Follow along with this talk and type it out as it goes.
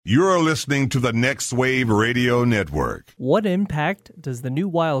You're listening to the Next Wave Radio Network. What impact does the new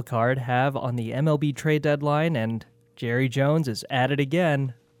wild card have on the MLB trade deadline? And Jerry Jones is at it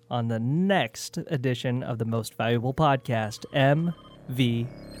again on the next edition of the Most Valuable Podcast, MVP.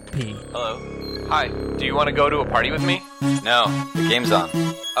 Hello. Hi. Do you want to go to a party with me? No, the game's on.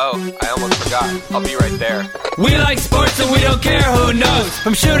 Oh, I almost forgot. I'll be right there. We like sports and we don't care who knows.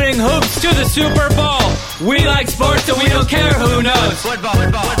 From shooting hoops to the Super Bowl. We like sports and we don't care who knows. Football,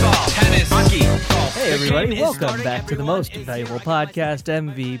 tennis, hockey, golf. Hey everybody, welcome back to the Most Valuable Podcast,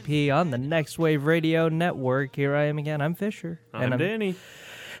 MVP, on the Next Wave Radio Network. Here I am again. I'm Fisher. I'm Danny.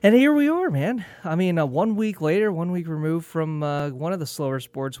 And here we are, man. I mean, 1 week later, 1 week removed from one of the slower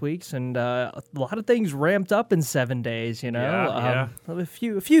sports weeks, and a lot of things ramped up in 7 days, you know. Yeah. A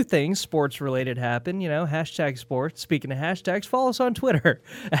few things sports-related happened, you know, hashtag sports. Speaking of hashtags, follow us on Twitter.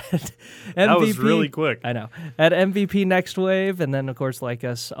 At MVP, That was really quick. I know. At MVP Next Wave, and then, of course, like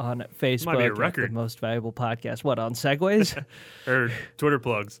us on Facebook. Might be a at record. The Most Valuable Podcast. What, on Segways? Or Twitter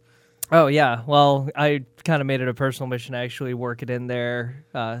plugs. Oh, yeah. Well, I kind of made it a personal mission to actually work it in there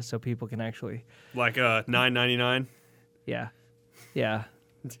so people can actually... Like $9.99. Yeah.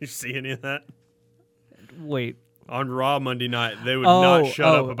 Did you see any of that? Wait. On Raw Monday night, they would not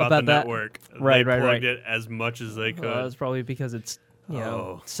shut up about the that? network. Right. They plugged it as much as they could. Well, that's probably because it's,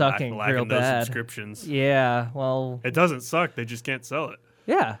 sucking lacking real those bad. subscriptions. Yeah, well... It doesn't suck. They just can't sell it.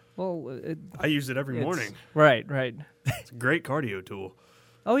 Yeah, well... I use it every morning. Right. It's a great cardio tool.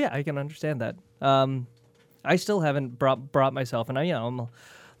 Oh, yeah, I can understand that. I still haven't brought myself, and I'm a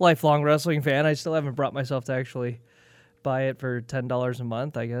lifelong wrestling fan, I still haven't brought myself to actually buy it for $10 a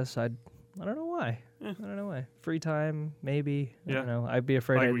month, I guess. I don't know why. I don't know why. Free time, maybe. I don't know. I'd be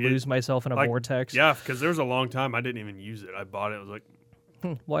afraid I'd lose myself in a vortex. Yeah, because there was a long time I didn't even use it. I bought it. I was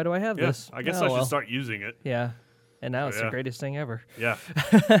like, why do I have this? I guess I should start using it. Yeah, and now it's the greatest thing ever. Yeah.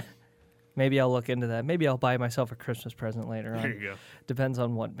 Maybe I'll look into that. Maybe I'll buy myself a Christmas present later on. There you go. Depends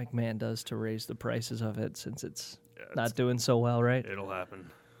on what McMahon does to raise the prices of it, since it's not doing so well, right? It'll happen.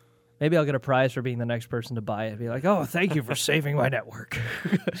 Maybe I'll get a prize for being the next person to buy it. Be like, oh, thank you for saving my network.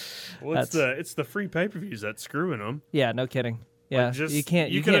 Well, it's the free pay-per-views that's screwing them. Yeah, no kidding. Yeah, Like you can't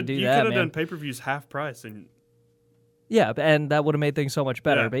do that, You could man. have done pay-per-views half price, and yeah, and that would have made things so much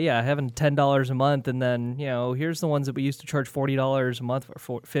better. Yeah. But yeah, having $10 a month, and then here's the ones that we used to charge $40 a month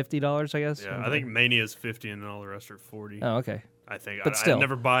for $50, I guess. yeah, I think Mania's $50 and all the rest are $40. Oh, okay. I think, But I still.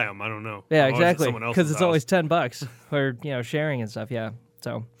 never buy them. I don't know. Yeah, I'm always at exactly. someone else's Because it's house. always $10 for sharing and stuff. Yeah.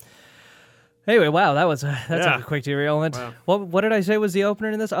 So anyway, wow, that's a quick derailment. Wow. What did I say was the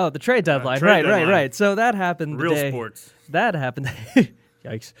opener in this? Oh, the trade deadline. Trade deadline. Right. So that happened. Real the day, sports. That happened.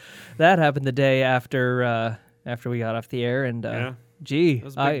 Yikes. That happened the day after we got off the air, and gee, That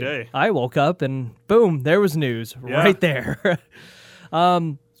was a big day. I woke up and boom, there was news right there.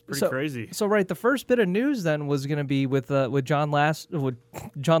 It's pretty crazy. So right, the first bit of news then was going to be with John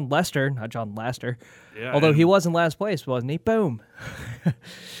Lester, not John Laster. Yeah, although he was in last place, wasn't he? Boom.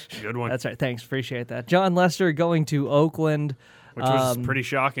 Good one. That's right. Thanks, appreciate that. John Lester going to Oakland, Which was pretty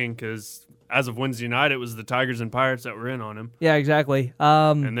shocking because as of Wednesday night, it was the Tigers and Pirates that were in on him. Yeah, exactly.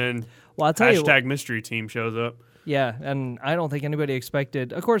 And then I'll tell you, mystery team shows up. Yeah, and I don't think anybody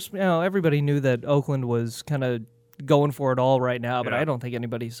expected. Of course, everybody knew that Oakland was kind of going for it all right now, but I don't think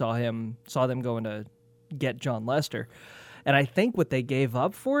anybody saw them going to get John Lester. And I think what they gave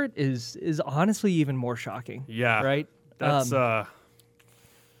up for it is honestly even more shocking. Yeah, right. That's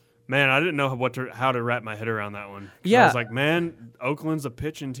man, I didn't know how to wrap my head around that one. Yeah, I was like, man, Oakland's a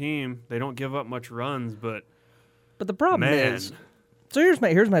pitching team. They don't give up much runs, but the problem is. So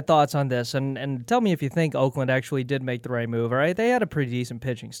here's my thoughts on this, and tell me if you think Oakland actually did make the right move. All right, they had a pretty decent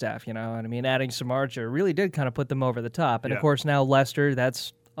pitching staff, and I mean, adding Samardzija really did kind of put them over the top. And of course, now Lester,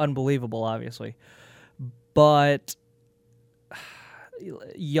 that's unbelievable, obviously. But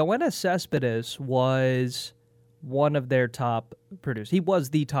Yoenis Cespedes was one of their top producers. He was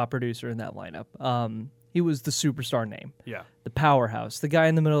the top producer in that lineup. He was the superstar name. Yeah. The powerhouse. The guy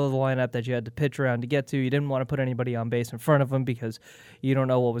in the middle of the lineup that you had to pitch around to get to. You didn't want to put anybody on base in front of him because you don't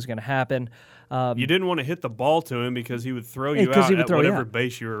know what was going to happen. You didn't want to hit the ball to him because he would throw you out at whatever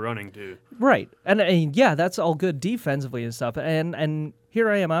base you were running to. Right. And that's all good defensively and stuff. And here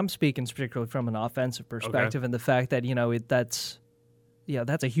I am. I'm speaking particularly from an offensive perspective and the fact that,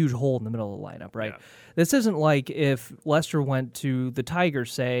 that's a huge hole in the middle of the lineup, right? Yeah. This isn't like if Lester went to the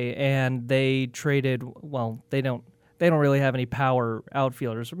Tigers, say, and they traded. Well, they don't really have any power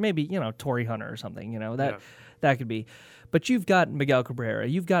outfielders, or maybe Torrey Hunter or something. That could be. But you've got Miguel Cabrera,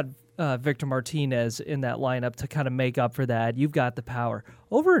 you've got Victor Martinez in that lineup to kind of make up for that. You've got the power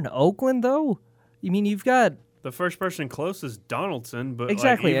over in Oakland, though. I mean, you've got The first person close is Donaldson, but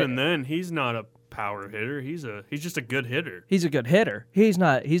Exactly. even then, he's not a power hitter. He's just a good hitter. He's a good hitter. He's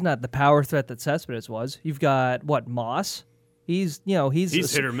not the power threat that Cespedes was. You've got Moss. He's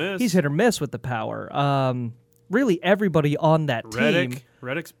hit or miss. He's hit or miss with the power. Really, everybody on that team.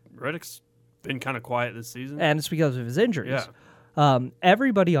 Reddick's been kind of quiet this season, and it's because of his injuries. Yeah.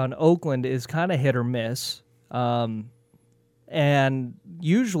 Everybody on Oakland is kind of hit or miss. And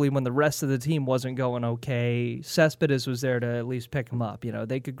usually when the rest of the team wasn't going okay, Cespedes was there to at least pick them up.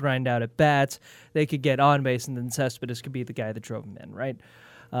 They could grind out at bats, they could get on base, and then Cespedes could be the guy that drove them in, right?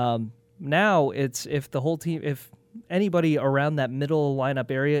 Now it's if anybody around that middle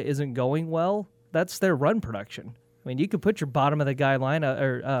lineup area isn't going well, that's their run production. I mean, you could put your bottom of the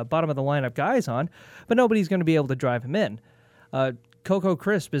lineup guys on, but nobody's going to be able to drive him in. Coco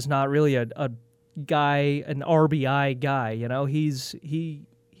Crisp is not really a guy, an RBI guy.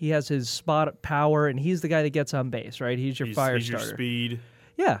 He has his spot power, and he's the guy that gets on base, right? He's your fire starter. Your speed.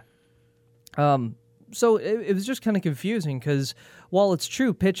 Yeah. So it was just kind of confusing because while it's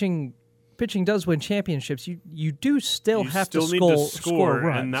true pitching does win championships, you do still have to score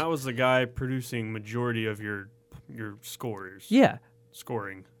runs. And that was the guy producing majority of your scores. Yeah.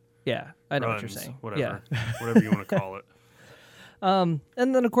 Scoring. Yeah, I know runs, what you're saying. Whatever. Yeah. Whatever you want to call it. And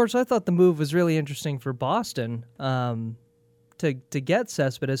then, of course, I thought the move was really interesting for Boston to get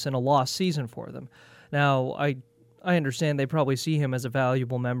Cespedes in a lost season for them. Now, I understand they probably see him as a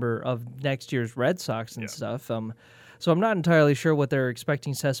valuable member of next year's Red Sox and stuff. So I'm not entirely sure what they're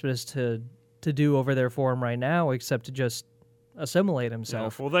expecting Cespedes to do over there for him right now, except to just assimilate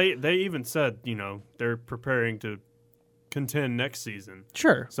himself. Yeah. Well, they even said, they're preparing to contend next season.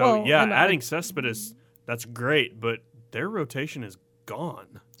 Sure. So, adding Cespedes, that's great, but their rotation is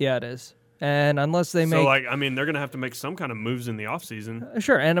gone. Yeah, it is. And unless they make... they're going to have to make some kind of moves in the offseason.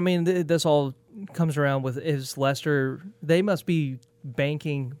 Sure, and this all comes around with is Lester... They must be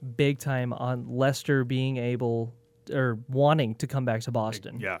banking big time on Lester being able or wanting to come back to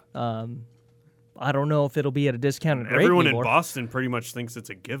Boston. Yeah. I don't know if it'll be at a discounted rate Everyone anymore. in Boston pretty much thinks it's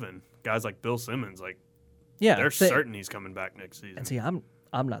a given. Guys like Bill Simmons, they're certain he's coming back next season. And see, I'm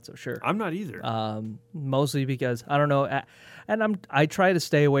not so sure. I'm not either. Mostly because I don't know, and I try to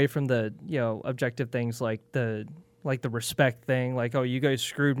stay away from the objective things like the respect thing, like, oh, you guys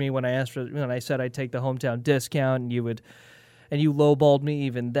screwed me when I said I'd take the hometown discount, and you lowballed me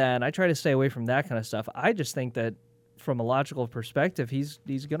even then. I try to stay away from that kind of stuff. I just think that from a logical perspective, he's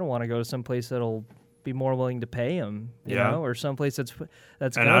going to want to go to some place that'll be more willing to pay him, you know, or some place that's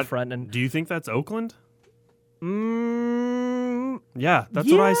going to front. And do you think that's Oakland? Yeah, that's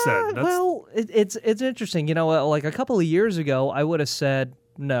what I said. It's interesting. Like a couple of years ago, I would have said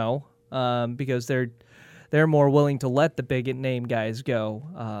no, because they're more willing to let the big name guys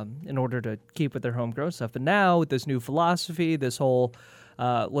go in order to keep with their homegrown stuff. But now with this new philosophy, this whole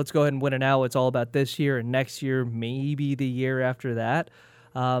let's go ahead and win it now. It's all about this year and next year, maybe the year after that.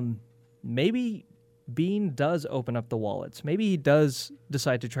 Maybe Bean does open up the wallets. Maybe he does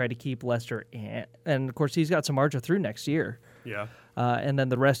decide to try to keep Lester, and of course he's got some margin through next year. Yeah. And then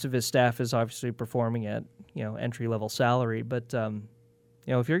the rest of his staff is obviously performing at entry level salary. But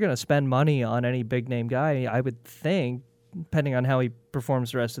if you're going to spend money on any big name guy, I would think, depending on how he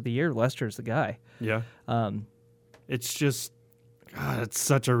performs the rest of the year, Lester's the guy. Yeah. It's just, God, it's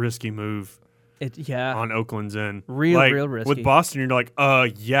such a risky move. On Oakland's end. Real risky. With Boston, you're like,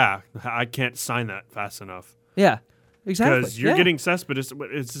 I can't sign that fast enough. Yeah, exactly. Because you're getting Cespedes.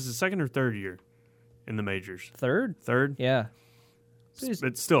 Is this the second or third year in the majors? Third? Yeah.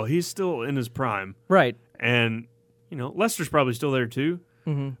 But still, he's still in his prime. Right. And, Lester's probably still there too.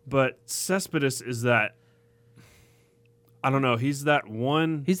 Mm-hmm. But Cespedes is that, I don't know, he's that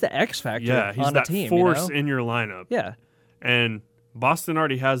one. He's the X factor he's on that a team. Force in your lineup. Yeah. And Boston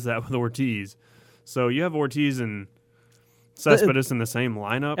already has that with Ortiz. So you have Ortiz and Cespedes in the same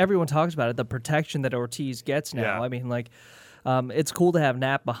lineup. Everyone talks about it, the protection that Ortiz gets now. Yeah. I mean, it's cool to have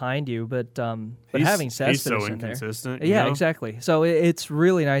Knapp behind you, but having Cespedes he's so in inconsistent. there. Yeah, exactly. So it's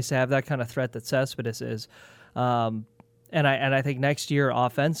really nice to have that kind of threat that Cespedes is. And I think next year,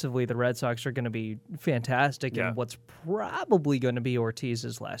 offensively, the Red Sox are going to be fantastic in what's probably going to be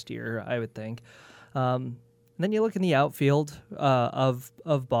Ortiz's last year, I would think. And then you look in the outfield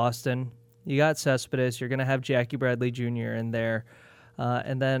of Boston. You got Cespedes. You're going to have Jackie Bradley Jr. in there.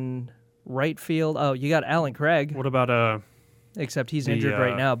 And then right field, you got Alan Craig. What about except he's injured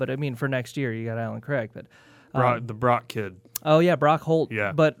right now, but I mean for next year you got Alan Craig. But the Brock kid. Oh yeah, Brock Holt.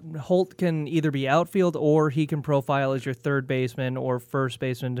 Yeah. But Holt can either be outfield or he can profile as your third baseman or first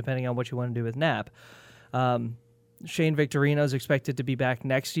baseman, depending on what you want to do with Knapp. Shane Victorino is expected to be back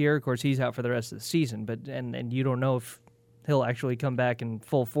next year. Of course, he's out for the rest of the season, but and you don't know if he'll actually come back in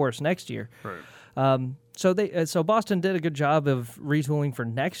full force next year. Right. So Boston did a good job of retooling for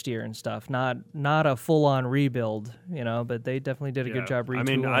next year and stuff. Not a full on rebuild, but they definitely did a good job retooling. I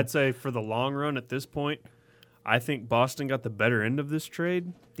mean, I'd say for the long run at this point, I think Boston got the better end of this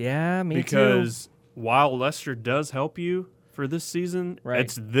trade. Yeah, me too. Because while Lester does help you for this season,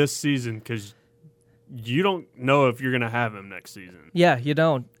 it's this season because you don't know if you're going to have him next season. Yeah, you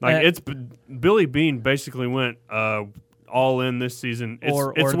don't. Billy Beane basically went all in this season.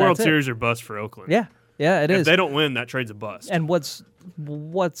 It's World Series or bust for Oakland. Yeah, it is. If they don't win, that trade's a bust. And what's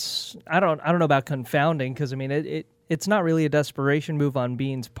I don't know about confounding, because I mean it's not really a desperation move on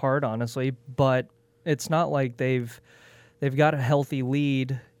Beane's part, honestly, but it's not like they've got a healthy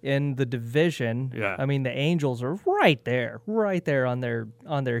lead in the division. Yeah. I mean, the Angels are right there on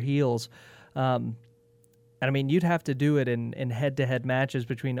their heels. And I mean, you'd have to do it in head-to-head matches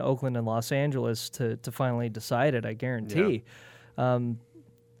between Oakland and Los Angeles to finally decide it, I guarantee. Yeah.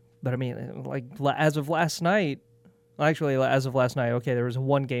 But I mean, like as of last night, okay, there was a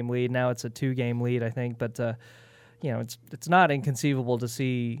 1-game lead. Now it's a 2-game lead, I think. But it's not inconceivable to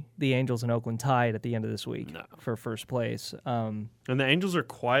see the Angels and Oakland tied at the end of this week for first place. And the Angels are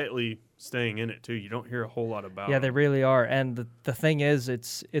quietly staying in it too. You don't hear a whole lot about. Yeah, them. they really are. And the thing is,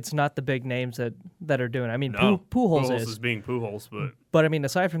 it's not the big names that are doing it. I mean, Pujols is being Pujols, but I mean,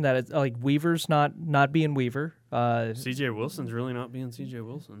 aside from that, it's like Weaver's not being Weaver. C.J. Wilson's really not being C.J.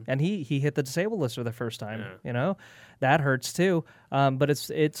 Wilson, and he hit the disabled list for the first time. Yeah. That hurts too. But it's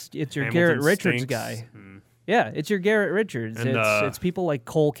your Hamilton Garrett Richards stinks. guy. Yeah, it's your Garrett Richards. And, it's people like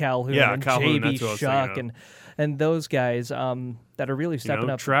Cole Calhoun and Calhoun, J.B. Shuck and those guys that are really stepping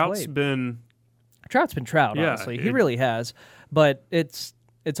up. Trout's to the been Trout, honestly. He really has. But it's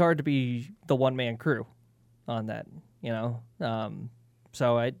hard to be the one-man crew on that,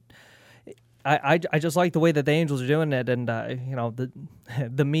 So I just like the way that the Angels are doing it, and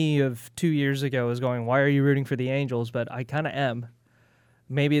the me of 2 years ago is going, why are you rooting for the Angels? But I kind of am.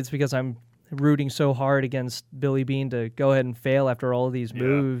 Maybe it's because I'm rooting so hard against Billy Beane to go ahead and fail after all of these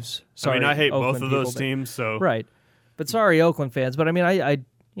moves. Sorry, I hate Oakland both of those teams. So right, but sorry, Oakland fans. But I mean, I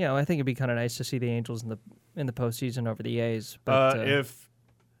think it'd be kind of nice to see the Angels in the postseason over the A's. But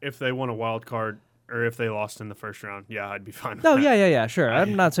if they won a wild card or if they lost in the first round, I'd be fine. No, yeah, sure.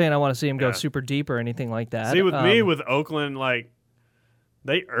 I'm not saying I want to see them go super deep or anything like that. See, with me with Oakland, like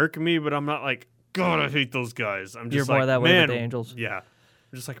they irk me, but I'm not like, God, I hate those guys. I'm just You're more that way man, with the Angels. Yeah.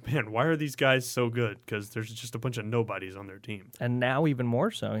 I'm just like, man, why are these guys so good? Because there's just a bunch of nobodies on their team. And now even more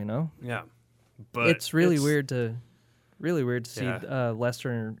so, Yeah. But it's really weird to see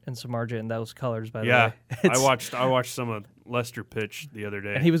Lester and Samardzija in those colors, by the way. Yeah. I watched some of Lester pitch the other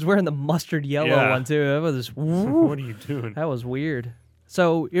day. And he was wearing the mustard yellow one, too. That was what are you doing? That was weird.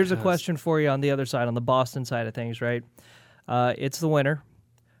 So here's a question for you on the other side, on the Boston side of things, right? It's the winter.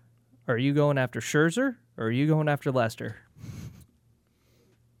 Are you going after Scherzer or are you going after Lester?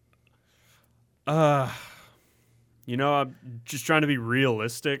 I'm just trying to be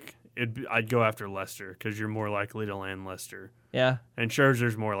realistic. I'd go after Lester because you're more likely to land Lester. Yeah. And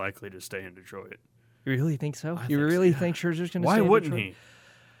Scherzer's more likely to stay in Detroit. You really think so? You really think Scherzer's going to stay in Detroit? Why wouldn't he?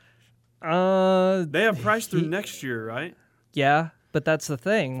 They have Price through next year, right? Yeah, but that's the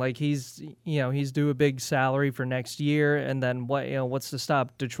thing. Like he's due a big salary for next year, and then what's to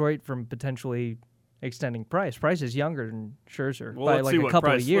stop Detroit from potentially extending Price? Price is younger than Scherzer by like a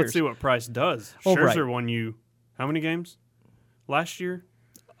couple of years. Let's see what Price does. Scherzer won you how many games last year?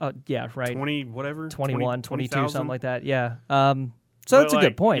 Yeah, right. 20, whatever. 21, 22, 20, something like that. Yeah. So that's a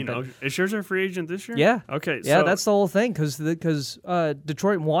good point. Is Scherzer a free agent this year? Yeah. Okay. Yeah, that's the whole thing because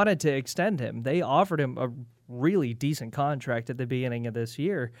Detroit wanted to extend him. They offered him a really decent contract at the beginning of this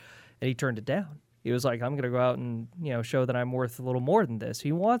year, and he turned it down. He was like, I'm going to go out and show that I'm worth a little more than this.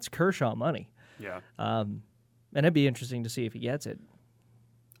 He wants Kershaw money. Yeah. And it'd be interesting to see if he gets it.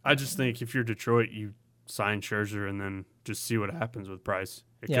 I just think if you're Detroit, you sign Scherzer and then just see what happens with Price.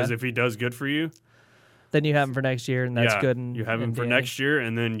 Because if he does good for you, then you have him for next year, and that's good. You have him for next year,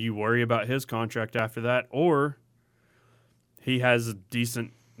 and then you worry about his contract after that. Or he has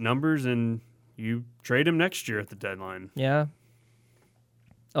decent numbers, and you trade him next year at the deadline. Yeah.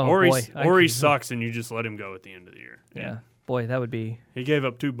 Oh, or boy. He sucks, and you just let him go at the end of the year. Yeah. Boy, that would be. He gave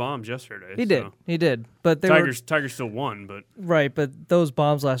up 2 bombs yesterday. He did. But Tigers still won, but right. But those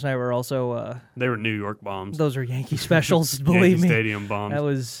bombs last night were also. They were New York bombs. Those are Yankee specials. Believe Yankee me, Stadium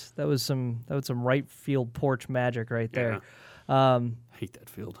bombs. That was some right field porch magic right there. I hate that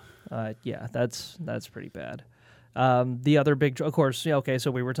field. Yeah, that's pretty bad. The other big, of course. Okay,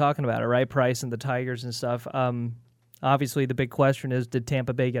 so we were talking about it, right? Price and the Tigers and stuff. Obviously, the big question is, did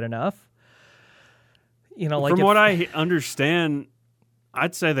Tampa Bay get enough? From what I understand,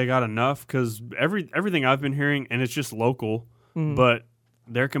 I'd say they got enough because everything I've been hearing, and it's just local, but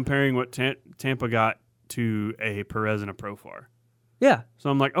they're comparing what Tampa got to a Perez and a Profar. Yeah. So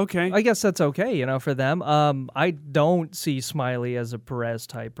I'm like, okay. I guess that's okay, for them. I don't see Smiley as a Perez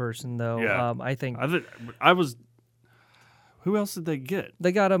type person, though. Yeah. I think I was. Who else did they get?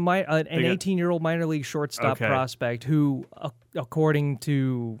 they got an 18-year-old minor league shortstop prospect who, according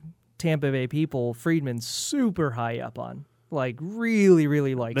to Tampa Bay people, Friedman's super high up on. Like, really,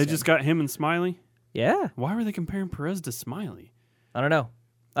 really likes They him. just got him and Smiley? Yeah. Why were they comparing Perez to Smiley? I don't know.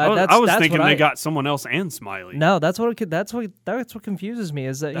 I was thinking they got someone else and Smiley. No, that's what confuses me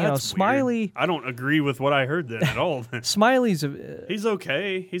is that Smiley. Weird. I don't agree with what I heard then at all. Smiley's he's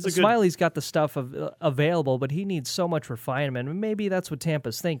okay. Smiley's got the stuff available, but he needs so much refinement. And maybe that's what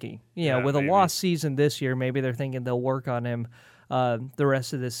Tampa's thinking. With a lost season this year, maybe they're thinking they'll work on him the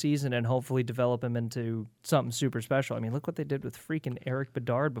rest of this season and hopefully develop him into something super special. I mean, look what they did with freaking Eric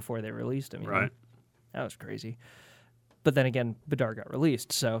Bedard before they released him. Right. That was crazy. But then again, Bedard got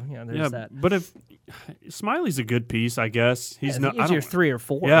released, so there's that. But if Smiley's a good piece, I guess he's not. He's your 3 or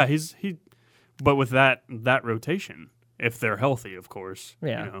 4. Yeah, he. But with that rotation, if they're healthy, of course.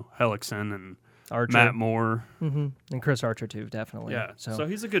 Yeah. Hellickson and Archer. Matt Moore, and Chris Archer too, definitely. Yeah. So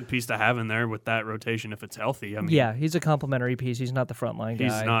he's a good piece to have in there with that rotation if it's healthy. I mean, yeah, he's a complimentary piece. He's not the frontline guy.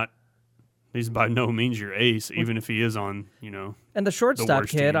 He's not. He's by no means your ace, even if he is on. And the shortstop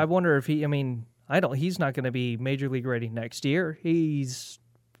kid, team. I wonder if he. I mean. He's not going to be major league ready next year. He's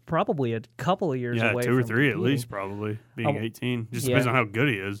probably a couple of years away. 2 or 3 competing. at least, probably being 18. Just depends on how good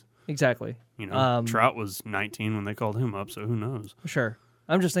he is. Exactly. Trout was 19 when they called him up, so who knows? Sure.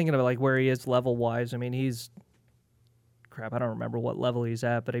 I'm just thinking of where he is level wise. I mean, he's crap. I don't remember what level he's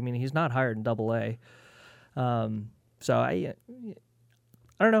at, but I mean, he's not higher than AA. So I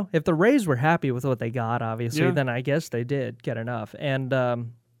don't know if the Rays were happy with what they got. Obviously, then I guess they did get enough. And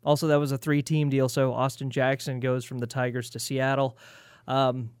also, that was a 3-team deal, so Austin Jackson goes from the Tigers to Seattle.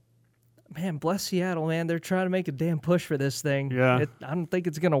 Man, bless Seattle, man. They're trying to make a damn push for this thing. Yeah. I don't think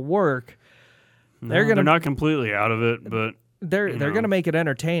it's going to work. No, they're not completely out of it, but they're going to make it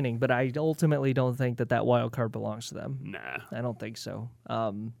entertaining, but I ultimately don't think that wild card belongs to them. Nah. I don't think so.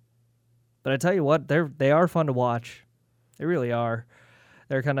 But I tell you what, they are fun to watch. They really are.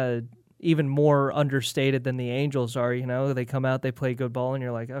 They're kind of even more understated than the Angels are. They come out, they play good ball, and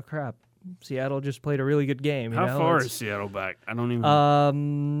you're like, oh crap, Seattle just played a really good game. How far is Seattle back? I don't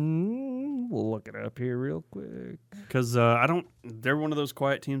even. We'll look it up here real quick. Because they're one of those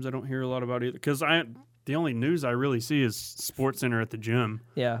quiet teams I don't hear a lot about either. Because the only news I really see is SportsCenter at the gym.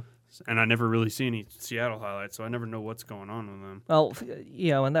 Yeah. And I never really see any Seattle highlights, so I never know what's going on with them.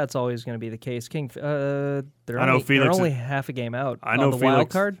 Well, and that's always going to be the case. They're only half a game out. I know on the Felix, wild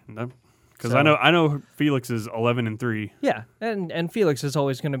card. Because I know Felix is 11-3. Yeah, and Felix is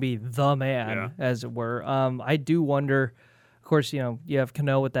always going to be the man, as it were. I do wonder. Of course, you have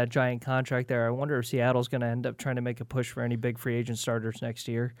Cano with that giant contract there. I wonder if Seattle's going to end up trying to make a push for any big free agent starters next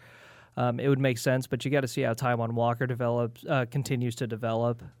year. It would make sense, but you got to see how Taijuan Walker continues to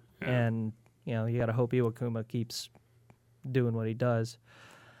develop, and you got to hope Iwakuma keeps doing what he does.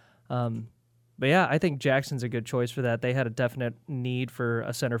 But yeah, I think Jackson's a good choice for that. They had a definite need for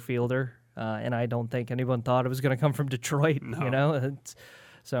a center fielder. And I don't think anyone thought it was going to come from Detroit. No.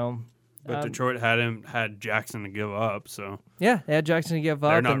 But Detroit had Jackson to give up, so yeah, they had Jackson to give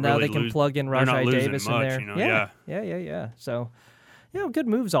up, and now really they can plug in Rajai Davis much, in there. Yeah. So, good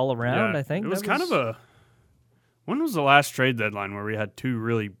moves all around. I think it was kind of a. When was the last trade deadline where we had 2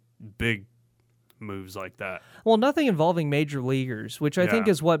 really big moves like that? Well, nothing involving major leaguers, which I think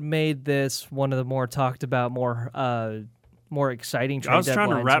is what made this one of the more talked about, more exciting trade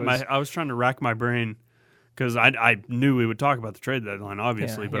deadlines. I was trying to rack my brain because I knew we would talk about the trade deadline,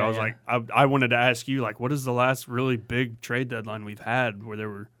 obviously, but I was like, I wanted to ask you, what is the last really big trade deadline we've had where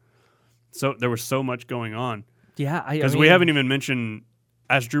there was so much going on? Yeah, because we haven't even mentioned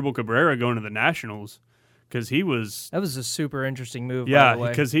Asdrubal Cabrera going to the Nationals because that was a super interesting move. Yeah, by the way.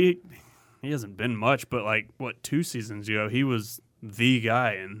 Because he hasn't been much, but 2 seasons ago he was the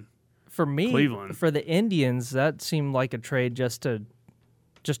guy in. For me, Cleveland. For the Indians, that seemed like a trade just to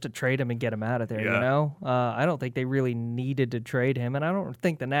trade him and get him out of there. I don't think they really needed to trade him, and I don't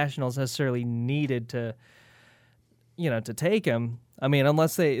think the Nationals necessarily needed to take him. I mean,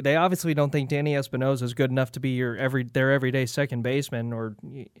 unless they obviously don't think Danny Espinosa is good enough to be their everyday second baseman,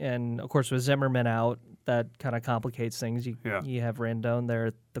 and of course with Zimmerman out, that kind of complicates things. You have Rendon there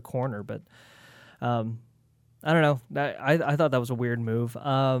at the corner, but I don't know. I thought that was a weird move.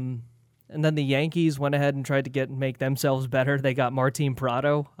 And then the Yankees went ahead and tried to make themselves better. They got Martin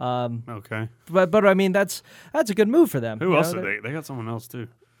Prado. Okay. But I mean, that's a good move for them. Who else did they? They got someone else, too.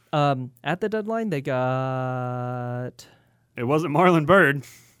 At the deadline, they got... It wasn't Marlon Byrd.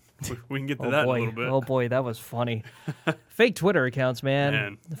 We can get to that in a little bit. Oh, boy, that was funny. Fake Twitter accounts,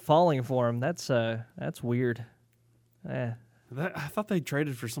 man. Falling for him. That's weird. I thought they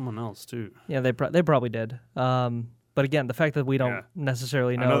traded for someone else, too. Yeah, they probably did. But again, the fact that we don't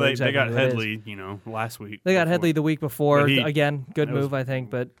necessarily know, I know exactly they got who Headley, last week. They got Headley the week before. Again, good move, I think.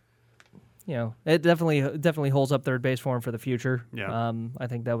 But it definitely holds up third base for him for the future. Yeah. I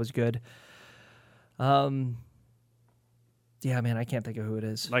think that was good. Yeah, man, I can't think of who it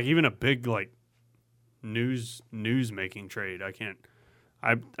is. Like even a big news making trade.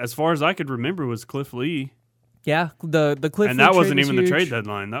 As far as I could remember was Cliff Lee. Yeah, the Cliff Lee, and that wasn't even huge. the trade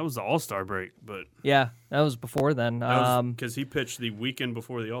deadline. That was the All-Star break. But yeah, that was before then. Because he pitched the weekend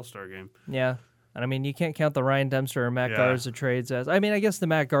before the All-Star game. Yeah, and I mean you can't count the Ryan Dempster or Matt Garza trades as. I mean, I guess the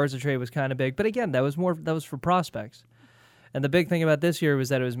Matt Garza trade was kind of big, but again, that was for prospects. And the big thing about this year was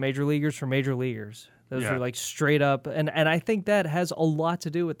that it was major leaguers for major leaguers. Those were like straight up, and I think that has a lot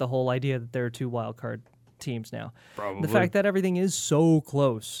to do with the whole idea that there are 2 wild card teams now. Probably the fact that everything is so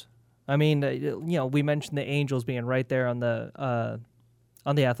close. I mean, we mentioned the Angels being right there on the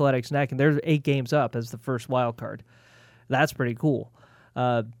Athletics' neck, and they're 8 games up as the first wild card. That's pretty cool.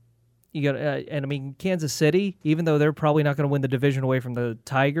 You got, and I mean, Kansas City, even though they're probably not going to win the division away from the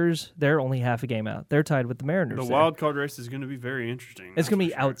Tigers, they're only half a game out. They're tied with the Mariners. The wild card race is going to be very interesting. It's going to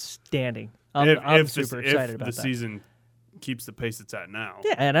be outstanding. I'm super excited about that. If the season keeps the pace it's at now.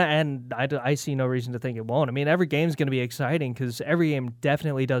 Yeah, and I see no reason to think it won't. I mean, every game's going to be exciting because every game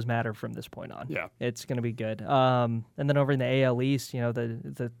definitely does matter from this point on. Yeah, it's going to be good. And then over in the AL East,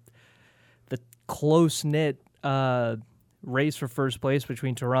 the close knit race for first place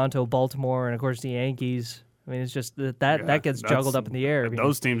between Toronto, Baltimore, and of course the Yankees. I mean, it's just that gets juggled up in the air.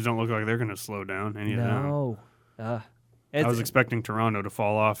 Those teams don't look like they're going to slow down. No. I was expecting Toronto to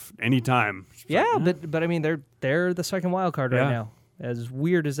fall off any time. Yeah, but I mean they're the second wild card right now. As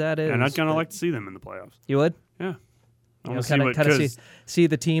weird as that is, and I'd kind of like to see them in the playoffs. You would? Yeah. Kind of see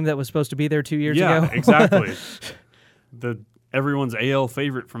the team that was supposed to be there 2 years ago. Yeah, exactly. Everyone's AL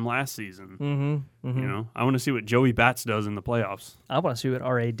favorite from last season. Mm-hmm. I want to see what Joey Bats does in the playoffs. I want to see what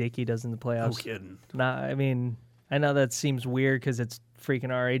R.A. Dickey does in the playoffs. No kidding. Nah, I mean, I know that seems weird because it's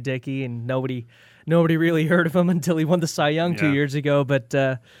freaking R.A. Dickey and nobody really heard of him until he won the Cy Young 2 years ago. But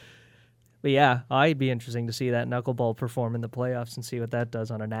yeah, I'd be interesting to see that knuckleball perform in the playoffs and see what that does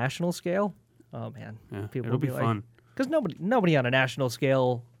on a national scale. Oh man, people it'll be fun because nobody on a national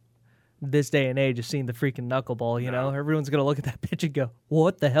scale this day and age has seen the freaking knuckleball. You know, everyone's gonna look at that pitch and go,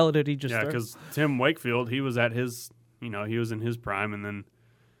 "What the hell did he just?" Yeah, because Tim Wakefield, he was at his, he was in his prime, and then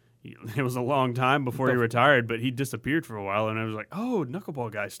it was a long time before he retired, but he disappeared for a while, and I was like, oh,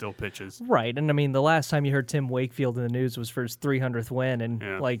 knuckleball guy still pitches. Right, and I mean, the last time you heard Tim Wakefield in the news was for his 300th win, and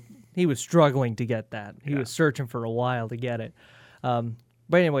he was struggling to get that. He was searching for a while to get it. But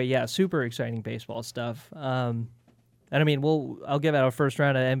anyway, yeah, super exciting baseball stuff. And I mean, I'll give out our first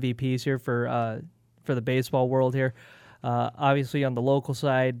round of MVPs here for the baseball world here. Obviously, on the local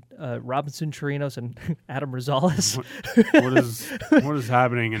side, Robinson Chirinos and Adam Rosales. What is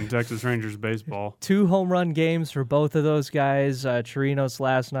happening in Texas Rangers baseball? 2 home run games for both of those guys. Chirinos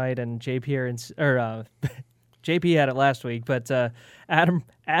last night, and JP had it last week, but Adam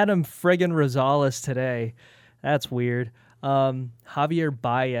friggin' Rosales today. That's weird. Javier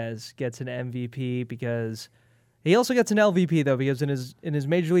Baez gets an MVP because. He also gets an LVP, though, because in his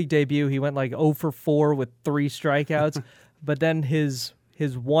Major League debut, he went like 0 for 4 with 3 strikeouts. But then his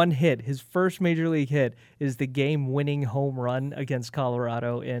one hit, his first Major League hit, is the game-winning home run against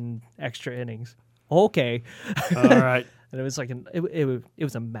Colorado in extra innings. Okay. All right. And it was like it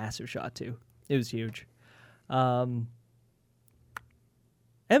was a massive shot, too. It was huge.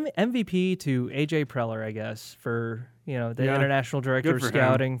 MVP to A.J. Preller, I guess, for the international director of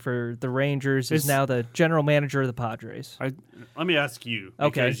scouting for the Rangers, is now the general manager of the Padres. Let me ask you,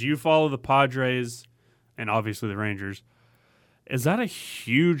 because you follow the Padres and obviously the Rangers, is that a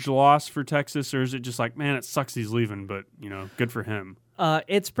huge loss for Texas, or is it just like, man, it sucks he's leaving, but good for him?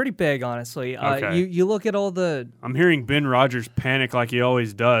 It's pretty big, honestly. Okay. You look at all the... I'm hearing Ben Rogers panic like he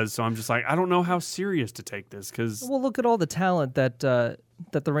always does, so I'm just like, I don't know how serious to take this, because... Well, look at all the talent that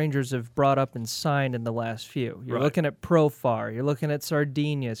the Rangers have brought up and signed in the last few. You're looking at Profar, you're looking at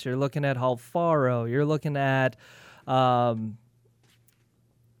Sardinius, you're looking at Alfaro, you're looking at...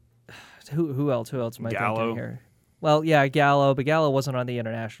 Who else am I thinking here? Well, yeah, Gallo, but Gallo wasn't on the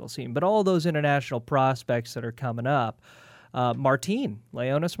international scene. But all those international prospects that are coming up,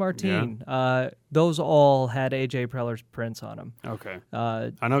 Leonis Martin. Those all had AJ Preller's prints on them. Okay.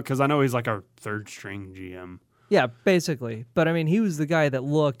 I know he's like our third string GM. Yeah, basically. But I mean, he was the guy that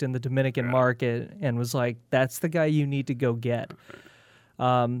looked in the Dominican market and was like, "That's the guy you need to go get."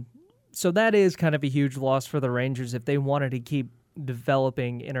 So that is kind of a huge loss for the Rangers if they wanted to keep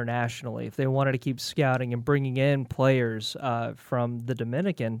developing internationally, if they wanted to keep scouting and bringing in players from the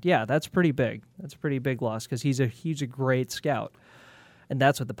Dominican. Yeah, that's pretty big. That's a pretty big loss because he's a great scout. And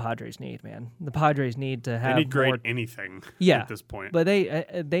that's what the Padres need, man. The Padres need to have great anything at this point. But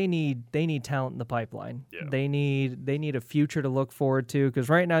they need talent in the pipeline. Yeah. They need a future to look forward to because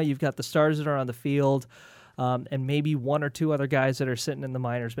right now you've got the stars that are on the field and maybe one or two other guys that are sitting in the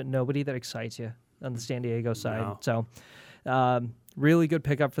minors, but nobody that excites you on the San Diego side. No. So really good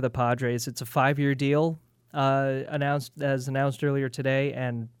pickup for the Padres. It's a 5-year deal announced earlier today,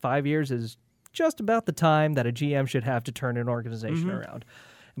 and 5 years is just about the time that a GM should have to turn an organization around.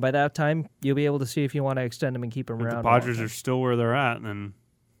 And by that time, you'll be able to see if you want to extend him and keep him around. If the Padres are still where they're at, then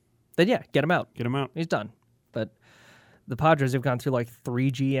yeah, get him out. Get him out. He's done. But the Padres have gone through like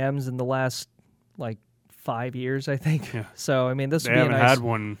 3 GMs in the last 5 years, I think. Yeah. So, I mean, this would be be a nice... They haven't had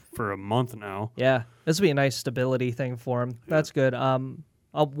one for a month now. Yeah. This would be a nice stability thing for him. Yeah. That's good.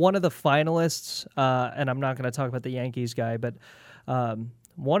 One of the finalists, and I'm not going to talk about the Yankees guy, but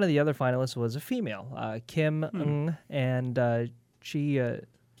one of the other finalists was a female, Kim Ng, and she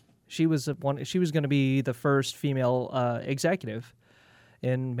was going to be the first female executive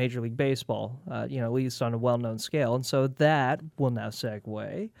in Major League Baseball, at least on a well-known scale. And so that will now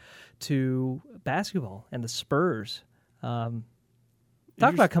segue to basketball and the Spurs. Talk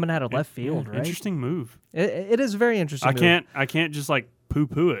about coming out of left field, right? Interesting move. It is a very interesting move. I can't just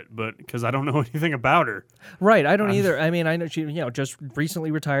poo-poo it, but because I don't know anything about her. Right, I don't either. I mean, I know she, just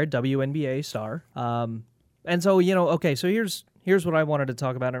recently retired WNBA star. And so, okay, so here's what I wanted to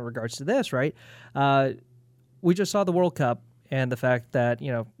talk about in regards to this, right? We just saw the World Cup and the fact that,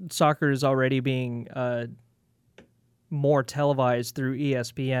 soccer is already being more televised through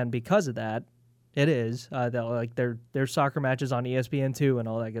ESPN because of that. It is. There's soccer matches on ESPN2 and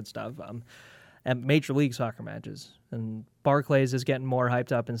all that good stuff. And Major League Soccer matches. And Barclays is getting more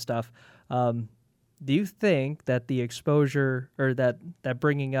hyped up and stuff. Do you think that the exposure or that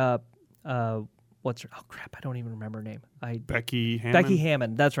bringing up what's her? Oh crap! I don't even remember her name. Becky Hammond. Becky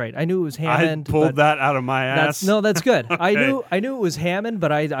Hammond. That's right. I knew it was Hammond. I pulled that out of my ass. That's good. Okay. I knew it was Hammond,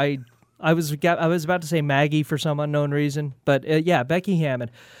 but I was about to say Maggie for some unknown reason. But yeah, Becky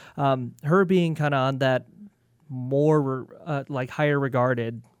Hammond. Her being kind of on that more higher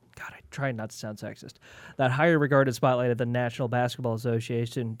regarded. God, I try not to sound sexist. That higher regarded spotlight of the National Basketball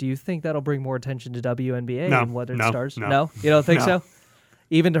Association. Do you think that'll bring more attention to WNBA and whether it stars? No, you don't think so?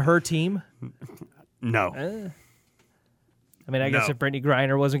 Even to her team? No. I mean, I guess if Brittany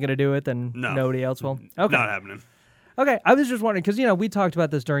Griner wasn't going to do it, then nobody else will. Okay, not happening. Okay, I was just wondering because we talked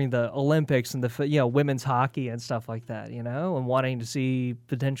about this during the Olympics and the women's hockey and stuff like that, and wanting to see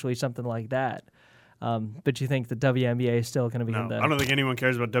potentially something like that. But you think the WNBA is still going to be in the... I don't think anyone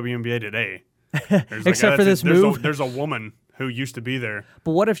cares about WNBA today. Except for this move. There's a woman who used to be there.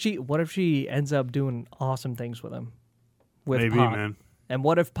 But what if she ends up doing awesome things with him? Maybe, Pop? Man. And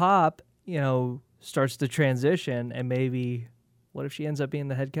what if Pop, starts to transition and maybe what if she ends up being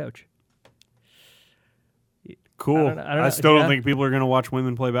the head coach? Cool. I don't know. I still don't think people are going to watch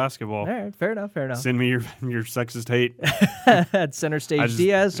women play basketball. All right, fair enough. Send me your sexist hate at Center Stage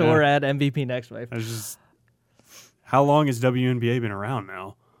DS or at MVP Next Wave. How long has WNBA been around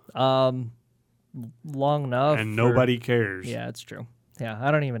now? Long enough, and nobody cares. Yeah, it's true. Yeah,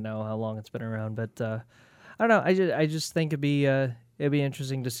 I don't even know how long it's been around, but I don't know. I just think it'd be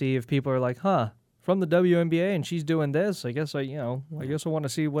interesting to see if people are like, from the WNBA and she's doing this. I guess I want to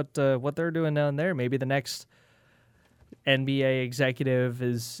see what they're doing down there. Maybe the next NBA executive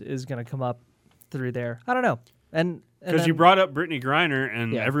is going to come up through there. I don't know. And because you brought up Brittany Griner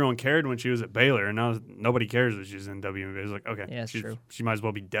and everyone cared when she was at Baylor, and now nobody cares that she's in WNBA. It's like, okay, yeah, true. She might as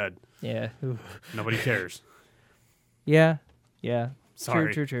well be dead. Yeah, nobody cares. Yeah.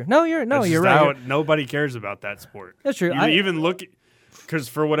 Sorry. True. No, you're right. Nobody cares about that sport. That's true. Even look, because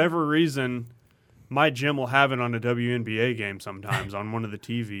for whatever reason, my gym will have it on a WNBA game sometimes on one of the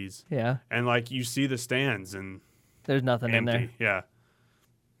TVs. Yeah, and you see the stands and there's nothing empty. In there. Yeah.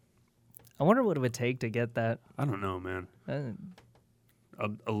 I wonder what it would take to get that. I don't know, man.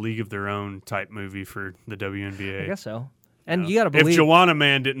 A League of Their Own type movie for the WNBA. I guess so. And you got to believe if Joanna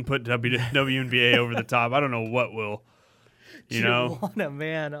Man didn't put WNBA over the top, I don't know what will. Joanna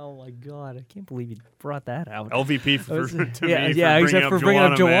Man, oh my God, I can't believe you brought that out. LVP for except for bringing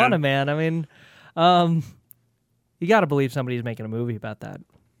up Joanna Man. I mean, You got to believe somebody's making a movie about that,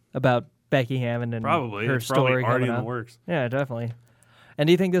 about Becky Hammond and probably her it's story probably already coming in up. the works. Yeah, definitely. And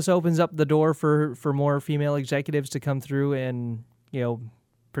do you think this opens up the door for more female executives to come through in,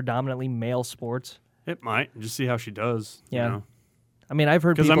 predominantly male sports? It might. Just see how she does. Yeah. You know? I mean, I've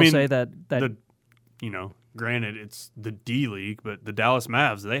heard people say that granted, it's the D League, but the Dallas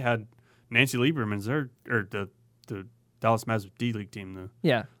Mavs, they had Nancy Lieberman's the Dallas Mavs D League team.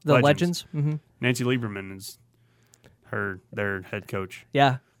 The Legends. Mm-hmm. Nancy Lieberman is their head coach.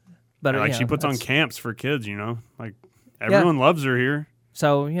 Yeah. But she puts on camps for kids, like everyone loves her here.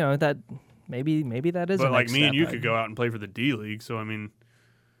 So, that maybe that is. But like me and you could go out and play for the D League. So I mean,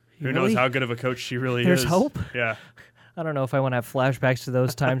 who knows how good of a coach she really There's is. There's hope. Yeah. I don't know if I want to have flashbacks to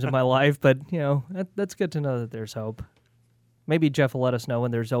those times in my life, but that's good to know that there's hope. Maybe Jeff will let us know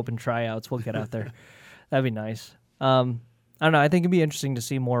when there's open tryouts. We'll get out there. That'd be nice. I don't know. I think it'd be interesting to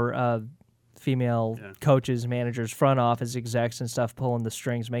see more female coaches, managers, front office execs, and stuff pulling the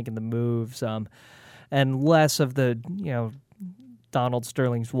strings, making the moves, and less of the Donald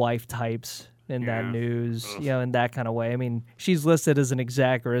Sterling's wife types in that news, in that kind of way. I mean, she's listed as an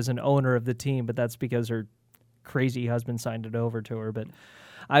exec or as an owner of the team, but that's because her crazy husband signed it over to her. But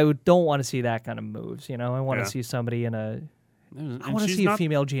I don't want to see that kind of moves. I want to see somebody in a. I want to see a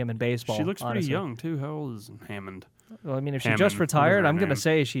female GM in baseball. She looks honestly. pretty young too. How old is Hammond? Well, I mean, if she Hammond, just retired, I'm going to name?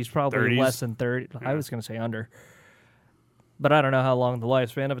 say she's probably 30s? less than 30. Yeah. I was going to say under. But I don't know how long the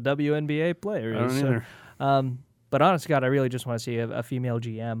lifespan of a WNBA player is. I don't either. But honest to God, I really just want to see a female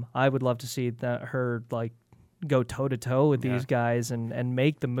GM. I would love to see her go toe to toe with these guys and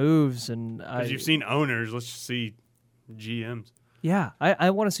make the moves. And because you've seen owners, let's just see GMs. Yeah, I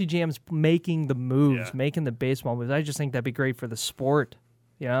want to see GMs making the moves, making the baseball moves. I just think that'd be great for the sport.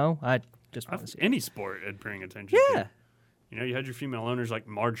 I just want to see any sport at bring attention. Yeah. To. You had your female owners like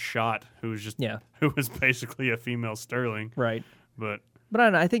Marge Schott, who was who was basically a female Sterling. Right. But I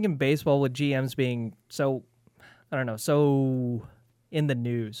don't know. I think in baseball with GMs being so in the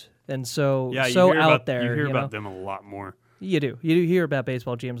news and so out there. You hear about them a lot more. You do. You do hear about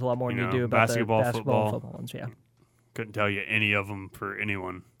baseball GMs a lot more than you do about basketball, the basketball and football ones. Yeah. Couldn't tell you any of them for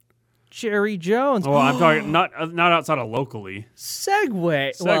anyone. Jerry Jones. Well, I'm talking not outside of locally.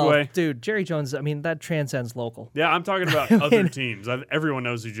 Segue. Well, dude, Jerry Jones, I mean, that transcends local. Yeah, I'm talking about other teams. Everyone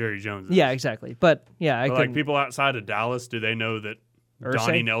knows who Jerry Jones is. Yeah, exactly. But, yeah. Like people outside of Dallas, do they know that Irsay?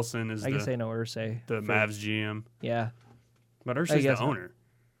 Donnie Nelson is I guess they know Irsay. The Mavs GM? Yeah. But Irsay's the owner.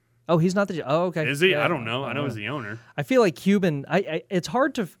 Oh, he's not the... Oh, okay. Is he? Yeah, I don't know. I know he's the owner. I feel like Cuban... It's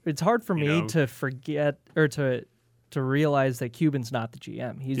hard for me to forget or to realize that Cuban's not the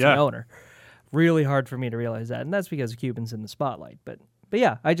GM. He's the owner. Really hard for me to realize that, and that's because Cuban's in the spotlight. But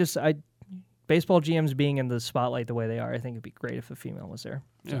yeah, baseball GMs being in the spotlight the way they are, I think it'd be great if a female was there.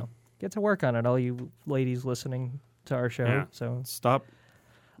 Yeah. So get to work on it, all you ladies listening to our show. Yeah. So stop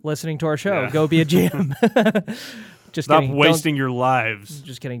listening to our show. Go be a GM. Just stop kidding. wasting your lives.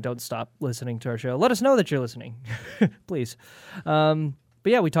 Just kidding. Don't stop listening to our show. Let us know that you're listeing, please. But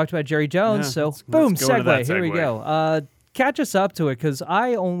yeah, we talked about Jerry Jones. So boom, segue. Here we go. Catch us up to it, because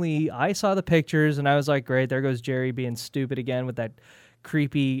I saw the pictures and I was like, great, there goes Jerry being stupid again with that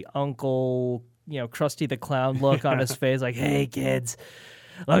creepy uncle, Krusty the Clown look on his face, like, hey kids,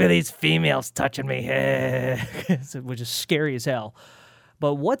 look at these females touching me, which is scary as hell.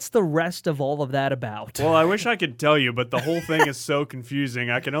 But what's the rest of all of that about? Well, I wish I could tell you, but the whole thing is so confusing.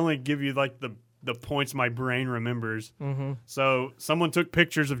 I can only give you like the points my brain remembers. Mm-hmm. So someone took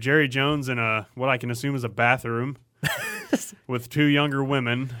pictures of Jerry Jones in what I can assume is a bathroom. With two younger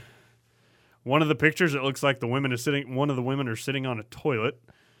women. One of the pictures, it looks like one of the women are sitting on a toilet.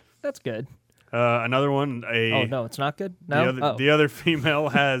 That's good. Another one, oh no, it's not good. No, the other female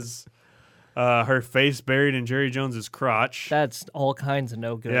has her face buried in Jerry Jones's crotch. That's all kinds of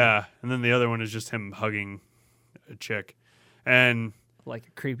no good. Yeah, and then the other one is just him hugging a chick, and like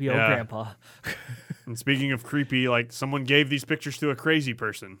a creepy old grandpa. And speaking of creepy, like someone gave these pictures to a crazy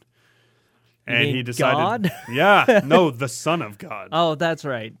person. And he decided, God? Yeah, no, the Son of God. Oh, that's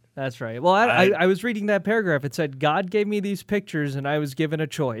right. That's right. Well, I was reading that paragraph. It said, God gave me these pictures and I was given a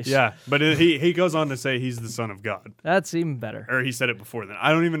choice. Yeah, but he goes on to say he's the Son of God. That's even better. Or he said it before then.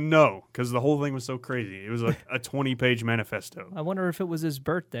 I don't even know, because the whole thing was so crazy. It was like a 20-page manifesto. I wonder if it was his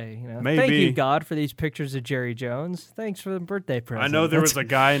birthday. Maybe. Thank you, God, for these pictures of Jerry Jones. Thanks for the birthday present. I know there was a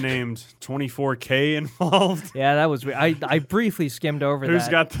guy named 24K involved. Yeah, that was weird. I briefly skimmed over that. Who's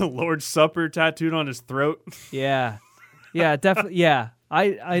got the Lord's Supper tattooed on his throat. Yeah. Yeah, definitely. Yeah.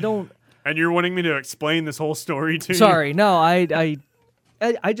 I don't... And you're wanting me to explain this whole story to you? Sorry, no, I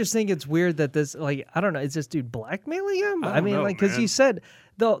just think it's weird that this, like, I don't know, is this dude blackmailing him? I mean, because he said,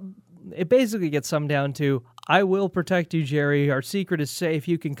 it basically gets summed down to, I will protect you, Jerry. Our secret is safe.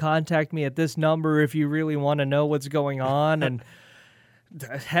 You can contact me at this number if you really want to know what's going on. And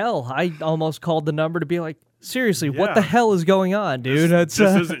hell, I almost called the number to be like, seriously, what the hell is going on, dude? This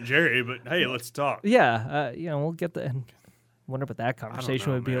isn't Jerry, but hey, let's talk. Yeah, we'll get the. I wonder what that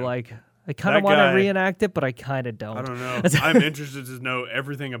conversation would be like. I kind of want to reenact it, but I kind of don't. I don't know. I'm interested to know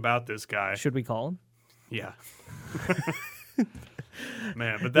everything about this guy. Should we call him? Yeah.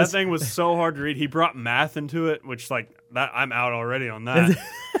 Man, but that thing was so hard to read. He brought math into it, which that I'm out already on that.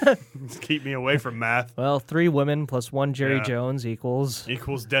 Just keep me away from math. Well, 3 women plus 1 Jerry Jones equals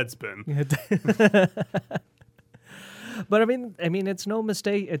Deadspin. But I mean, it's no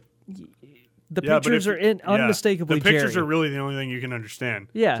mistake. The pictures are unmistakably The pictures Jerry. are really the only thing you can understand.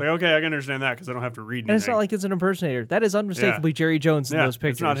 Yeah. It's like, okay, I can understand that because I don't have to read anything. And it's not like it's an impersoner. That is unmistakably Jerry Jones in those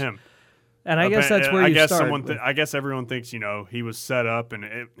pictures. It's not him. And I guess that's where you start. I guess everyone thinks, he was set up,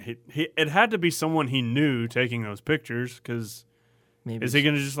 and it had to be someone he knew taking those pictures, because is he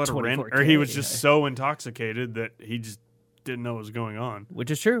going to just let it run? Or he was just so intoxicated that he just didn't know what was going on.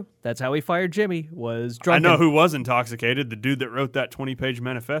 Which is true. That's how he fired Jimmy, was drunk. I know who was intoxicated, the dude that wrote that 20-page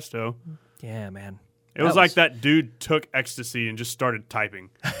manifesto. Yeah, man. It was like that dude took ecstasy and just started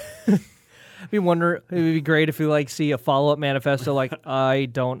typing. It would be great if we see a follow-up manifesto I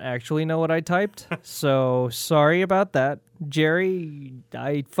don't actually know what I typed, so sorry about that. Jerry,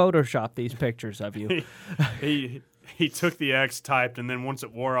 I photoshopped these pictures of you. He took the X, typed, and then once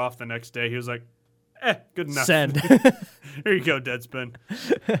it wore off the next day, he was like, good enough. Send. Here you go, Deadspin.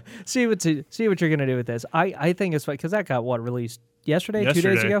 See what you're going to do with this. I think it's funny, because that got, released yesterday, 2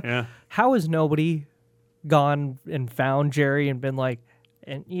 days ago? Yeah. How has nobody gone and found Jerry and been like,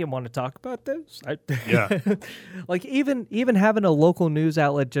 and you want to talk about this? Yeah. Even having a local news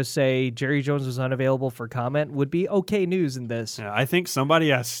outlet just say Jerry Jones was unavailable for comment would be okay news in this. Yeah, I think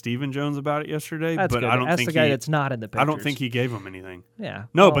somebody asked Stephen Jones about it yesterday, That's but good. I don't Ask think the guy that's not in the pictures. I don't think he gave him anything. Yeah.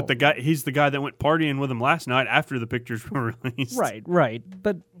 No, but he's the guy that went partying with him last night after the pictures were released. Right.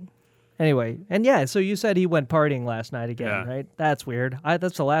 But anyway, and so you said he went partying last night again, right? That's weird.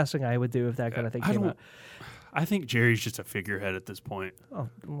 That's the last thing I would do if that kind of thing came out. I think Jerry's just a figurehead at this point. Oh,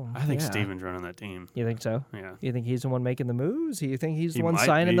 well, I think Steven's running that team. You think so? Yeah. You think he's the one making the moves? You think he's the one might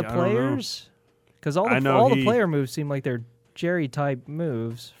signing be. the players? Because all the player moves seem like they're Jerry-type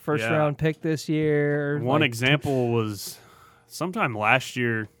moves. First-round pick this year. One example was sometime last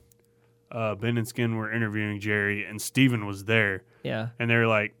year, Ben and Skin were interviewing Jerry, and Steven was there. Yeah. And they were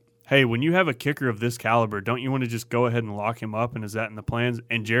like, hey, when you have a kicker of this caliber, don't you want to just go ahead and lock him up, and is that in the plans?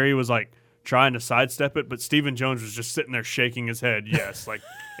 And Jerry was like, trying to sidestep it, but Stephen Jones was just sitting there shaking his head. Yes,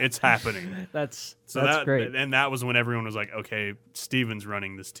 it's happening. That's great. And that was when everyone was like, okay, Stephen's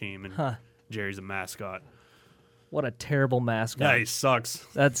running this team, and Jerry's a mascot. What a terrible mascot. Yeah, he sucks.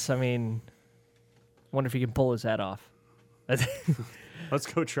 Wonder if he can pull his head off. Let's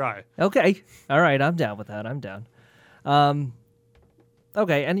go try. Okay. All right, I'm down with that. I'm down.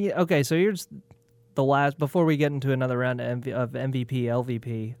 Okay, so here's the last, before we get into another round of MVP,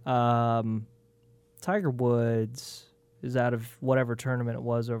 LVP, Tiger Woods is out of whatever tournament it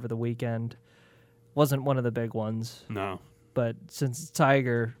was over the weekend. Wasn't one of the big ones. No. But since it's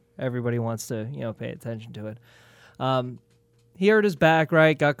Tiger, everybody wants to, pay attention to it. He hurt his back,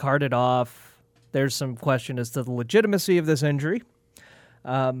 right? Got carted off. There's some question as to the legitimacy of this injury.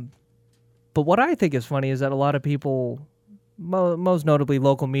 But what I think is funny is that a lot of people, most notably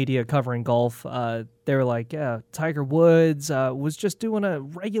local media covering golf, they were like, yeah, Tiger Woods was just doing a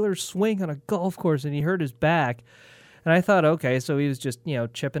regular swing on a golf course and he hurt his back. And I thought, okay, so he was just,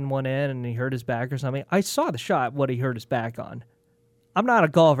 chipping one in and he hurt his back or something. I saw the shot, what he hurt his back on. I'm not a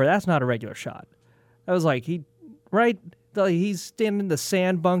golfer. That's not a regular shot. I was like, he's standing in the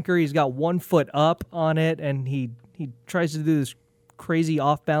sand bunker. He's got 1 foot up on it and he tries to do this crazy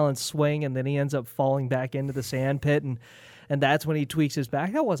off-balance swing and then he ends up falling back into the sand pit and that's when he tweaks his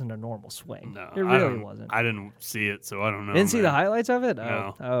back. That wasn't a normal swing. No, it really wasn't. I didn't see it, so I don't know. Didn't see the highlights of it?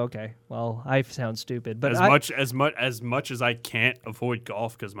 No. Oh, okay. Well, I sound stupid, but as much as I can't avoid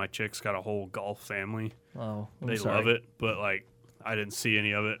golf because my chick's got a whole golf family. Oh, they love it, but I didn't see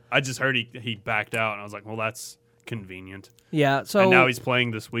any of it. I just heard he backed out, and I was like, well, that's convenient. Yeah. So and now he's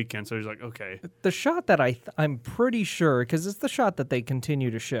playing this weekend, so he's like, okay. The shot that I'm pretty sure, because it's the shot that they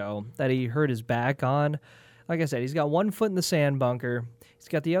continue to show that he hurt his back on. Like I said, he's got 1 foot in the sand bunker. He's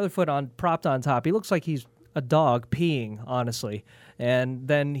got the other foot propped on top. He looks like he's a dog peeing, honestly. And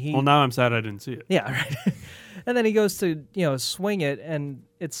then Well, now I'm sad I didn't see it. Yeah, right. And then he goes to, swing it, and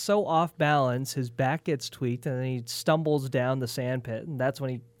it's so off balance, his back gets tweaked, and then he stumbles down the sand pit, and that's when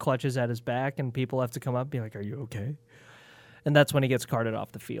he clutches at his back, and people have to come up and be like, are you okay? And that's when he gets carted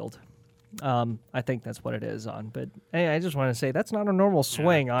off the field. I think that's what it is on. But hey, I just want to say that's not a normal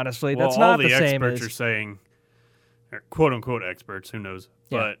swing, honestly. Well, that's not all the same experts as... are saying, or quote unquote experts, who knows?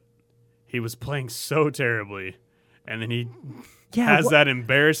 Yeah. But he was playing so terribly, and then he has that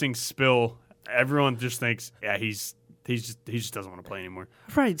embarrassing spill. Everyone just thinks, he just doesn't want to play anymore.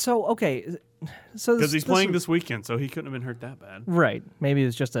 Right. So okay. So because he's playing this weekend, so he couldn't have been hurt that bad. Right. Maybe it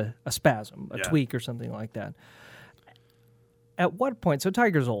was just a spasm, a tweak or something like that. At what point, so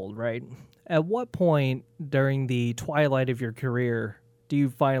Tiger's old, right? At what point during the twilight of your career do you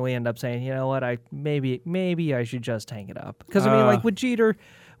finally end up saying, you know what, maybe I should just hang it up? Because, I mean, like with Jeter,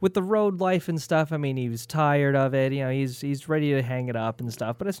 with the road life and stuff, I mean, he was tired of it. You know, he's ready to hang it up and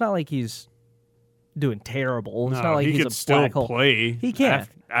stuff, but it's not like he's doing terrible. It's not like he he's could a still black hole. play. He can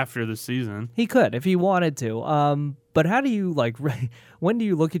after the season. He could if he wanted to. But how do you when do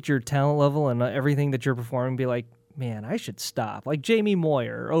you look at your talent level and everything that you're performing and be like, man, I should stop? Like Jamie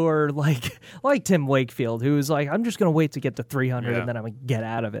Moyer or like Tim Wakefield, who was like, I'm just gonna wait to get to 300 and then I'm gonna get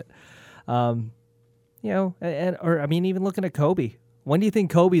out of it. You know, or I mean, even looking at Kobe. When do you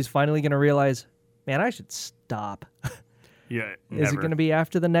think Kobe's finally gonna realize, man, I should stop? Yeah, Is it gonna be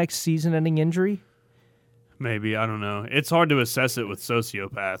after the next season-ending injury? Maybe, I don't know. It's hard to assess it with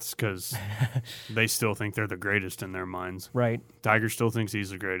sociopaths because they still think they're the greatest in their minds. Right. Tiger still thinks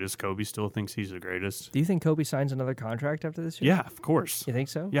he's the greatest. Kobe still thinks he's the greatest. Do you think Kobe signs another contract after this year? Yeah, of course. You think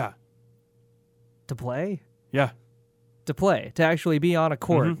so? Yeah. To play? Yeah. To play. To actually be on a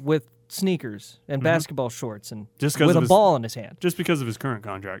court with sneakers and basketball shorts and with a ball in his hand. Just because of his current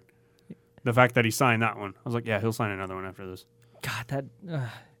contract. The fact that he signed that one. I was like, yeah, he'll sign another one after this. God, that...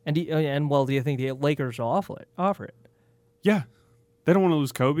 And do you think the Lakers will offer it? Yeah, they don't want to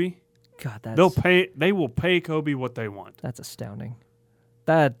lose Kobe. God, They will pay Kobe what they want. That's astounding.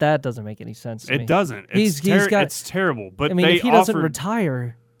 That doesn't make any sense to me. It doesn't. It's terrible. But I mean, if he doesn't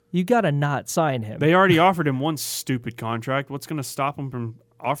retire, you got to not sign him. They already offered him one stupid contract. What's going to stop him from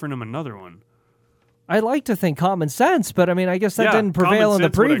offering him another one? I like to think common sense, but I mean, I guess that didn't prevail in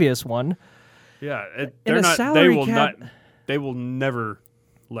the previous one. Yeah, They will never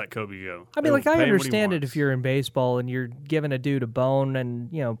let Kobe go. I mean, like, I understand it if you're in baseball and you're giving a dude a bone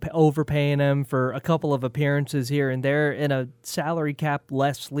and, you know, overpaying him for a couple of appearances here and there in a salary cap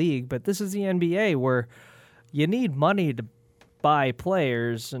less league. But this is the NBA where you need money to buy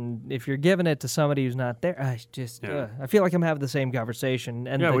players, and if you're giving it to somebody who's not there, I feel like I'm having the same conversation.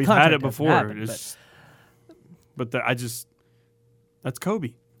 And we've had it before. That's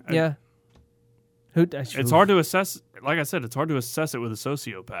Kobe. Yeah. It's hard to assess. Like I said, it's hard to assess it with a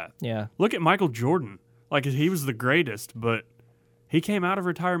sociopath. Yeah. Look at Michael Jordan. Like, he was the greatest, but he came out of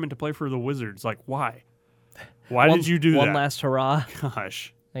retirement to play for the Wizards. Like, why? Why did you do that? One last hurrah.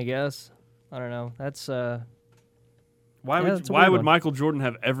 Gosh. I guess. I don't know. That's why would Michael Jordan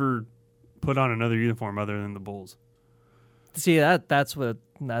have ever put on another uniform other than the Bulls? See, that's what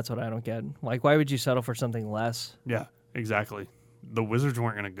I don't get. Like, why would you settle for something less? Yeah, exactly. The Wizards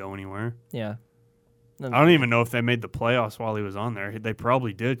weren't going to go anywhere. Yeah. I don't even know if they made the playoffs while he was on there. They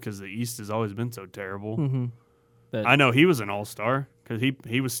probably did because the East has always been so terrible. Mm-hmm. But I know he was an all-star because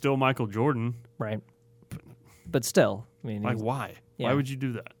he was still Michael Jordan. Right. But still, I mean, like, why? Yeah. Why would you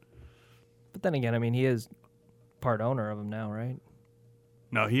do that? But then again, I mean, he is part owner of them now, right?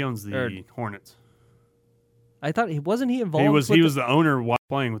 No, he owns the Hornets. I thought wasn't he involved? He was the owner while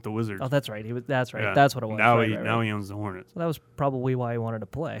playing with the Wizards. Oh, that's right. That's right. Yeah. That's what it was. Now right. he owns the Hornets. Well, that was probably why he wanted to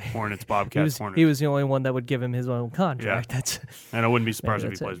play. Hornets, Bobcats, Hornets. He was the only one that would give him his own contract. Yeah. And I wouldn't be surprised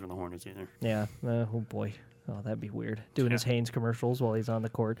if he plays for the Hornets either. Yeah. Oh boy. Oh, that'd be weird. Doing his Hanes commercials while he's on the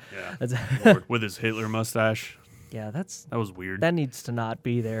court. Yeah. With his Hitler mustache. Yeah, that was weird. That needs to not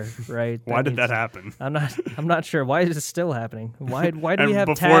be there, right? Why did that happen? I'm not sure. Why is it still happening? Why do we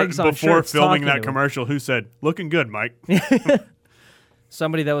have tags on shirts before filming that to commercial? Who said, "Looking good, Mike"?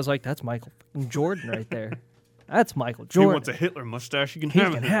 Somebody that was like, "That's Michael Jordan right there. That's Michael Jordan." He wants a Hitler mustache. You can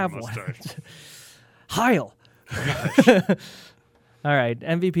have a mustache. Heil. All right,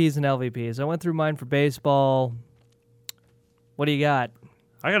 MVPs and LVPs. I went through mine for baseball. What do you got?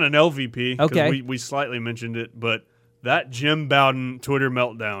 I got an LVP. Okay. We slightly mentioned it, but that Jim Bowden Twitter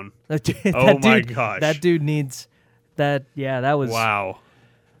meltdown. My gosh. That dude needs that. Yeah, that was. Wow.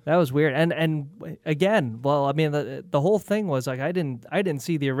 That was weird. And again, well, I mean, the whole thing was like, I didn't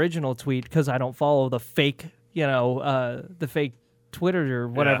see the original tweet because I don't follow the fake, the fake Twitter or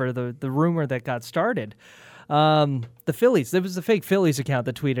whatever, the rumor that got started. The Phillies. It was the fake Phillies account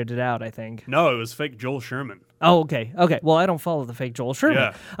that tweeted it out, I think. No, it was fake Joel Sherman. Oh, okay. Well, I don't follow the fake Joel Sherman.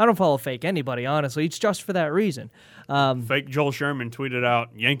 Yeah. I don't follow fake anybody, honestly. It's just for that reason. Fake Joel Sherman tweeted out,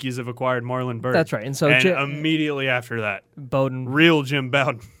 Yankees have acquired Marlon Byrd. That's right. And so immediately after that, Bowden. Real Jim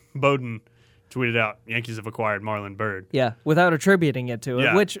Bowden. Bowden tweeted out, Yankees have acquired Marlon Byrd. Yeah, without attributing it to it,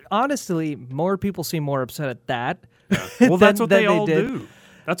 Yeah. which honestly, more people seem more upset at that. Yeah. Well, that's what they all did. do.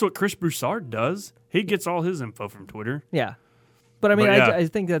 That's what Chris Broussard does. He gets all his info from Twitter. Yeah. But I mean, But, yeah. I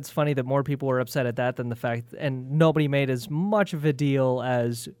think that's funny that more people were upset at that than the fact, and nobody made as much of a deal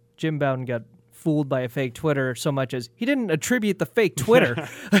as Jim Bowden got fooled by a fake Twitter so much as he didn't attribute the fake Twitter.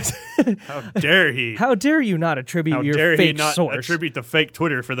 How dare he? How dare you not attribute How your dare fake he not source? attribute the fake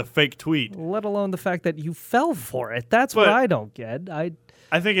Twitter for the fake tweet? Let alone the fact that you fell for it. That's what But- I don't get. I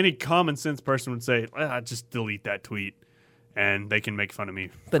think any common sense person would say, just delete that tweet, and they can make fun of me.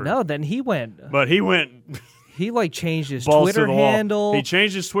 But no, then he went. But he went He like changed his balls to Twitter the wall. handle. He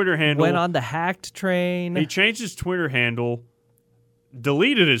changed his Twitter handle. Went on the hacked train. He changed his Twitter handle,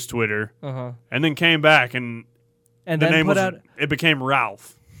 deleted his Twitter, Uh-huh. and then came back and and the then name put was out. it became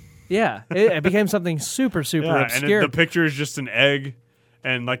Ralph. Yeah, it became something super Yeah, obscure. and the picture is just an egg,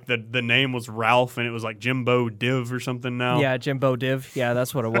 and like the name was Ralph, and it was like Jimbo Div or something now. Yeah, Jimbo Div. Yeah,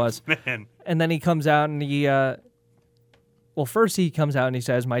 that's what it was. Man. And then he comes out and he, well, first he comes out and he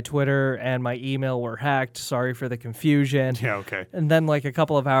says, my Twitter and my email were hacked. Sorry for the confusion. Yeah, okay. And then like a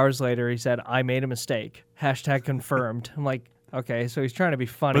couple of hours later, he said, I made a mistake. # confirmed. I'm like, okay, so he's trying to be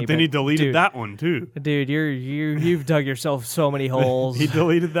funny. But then he deleted dude, that one too. Dude, you've dug yourself so many holes. He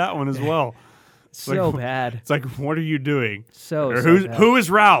deleted that one as well. so like, bad. It's like, what are you doing? So bad. Who is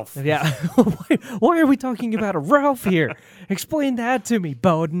Ralph? Yeah. Why are we talking about a Ralph here? Explain that to me,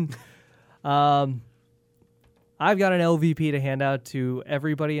 Bowden. I've got an LVP to hand out to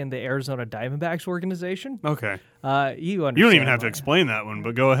everybody in the Arizona Diamondbacks organization. Okay. You understand. You don't even have to explain that one,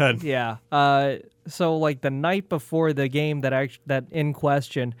 but go ahead. Yeah. So like the night before the game that in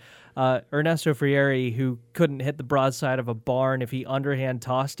question, Ernesto Frieri, who couldn't hit the broadside of a barn if he underhand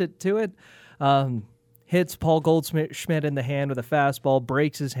tossed it to it, hits Paul Goldschmidt in the hand with a fastball,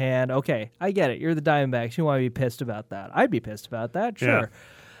 breaks his hand. Okay, I get it. You're the Diamondbacks. You want to be pissed about that. I'd be pissed about that. Sure. Yeah.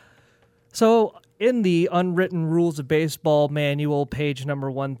 So in the unwritten rules of baseball manual, page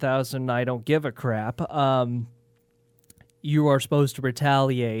number 1000, I don't give a crap, you are supposed to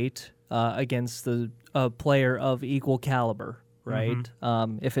retaliate against a player of equal caliber, right?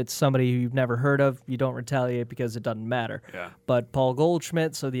 Mm-hmm. If it's somebody you've never heard of, you don't retaliate because it doesn't matter. Yeah. But Paul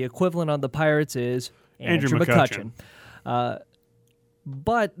Goldschmidt, so the equivalent on the Pirates is Andrew McCutchen.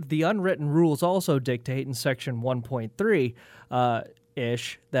 But the unwritten rules also dictate in section 1.3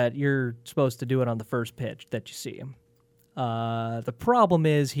 ish that you're supposed to do it on the first pitch that you see him. The problem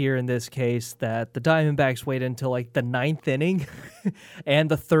is here in this case that the Diamondbacks wait until like the 9th inning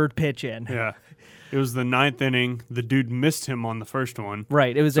and the third pitch in. Yeah. It was the 9th inning. The dude missed him on the first one.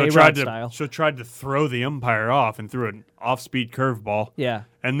 Right. It was So A-Rod style. So tried to throw the umpire off and threw an off-speed curveball. Yeah.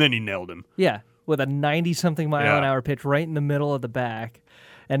 And then he nailed him. Yeah. With a 90-something mile an hour pitch right in the middle of the back.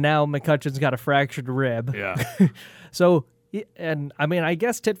 And now McCutchen's got a fractured rib. Yeah. So, and I mean, I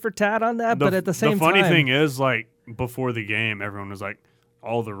guess tit for tat on that, but at the same time. The funny thing is, like, before the game, everyone was like,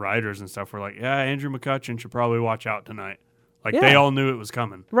 all the writers and stuff were like, yeah, Andrew McCutchen should probably watch out tonight. Like, they all knew it was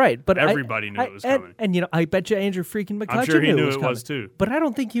coming. Right, but everybody knew it was coming. And, you know, I bet you Andrew freaking McCutchen I'm sure he knew it it was too. But I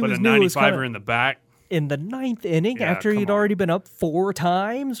don't think he But was a knew it was 95er coming. in the back. In the 9th inning Yeah, after he'd come on. already been up 4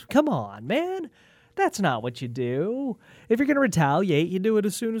 times? Come on, man. That's not what you do. If you're going to retaliate, you do it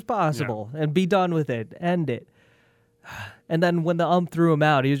as soon as possible and be done with it. End it. And then when the ump threw him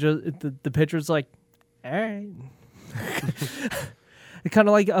out, he was just the pitcher's like, all right. Kind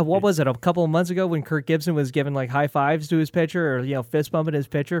of like, what was it, a couple of months ago when Kirk Gibson was giving like high fives to his pitcher or, you know, fist bumping his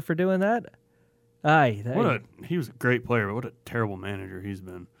pitcher for doing that? He was a great player, but what a terrible manager he's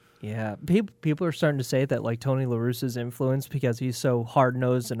been. Yeah, people are starting to say that like Tony La Russa's influence because he's so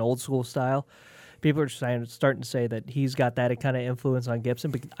hard-nosed and old-school style. People are starting to say that he's got that kind of influence on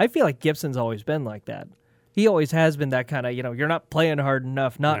Gibson. But I feel like Gibson's always been like that. He always has been that kind of, you know, you're not playing hard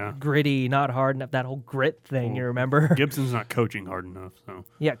enough, not gritty, not hard enough, that whole grit thing, you remember? Gibson's not coaching hard enough, so.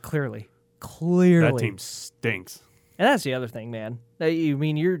 Yeah, clearly. That team stinks. And that's the other thing, man. I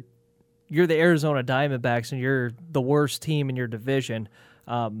mean, you're the Arizona Diamondbacks and you're the worst team in your division.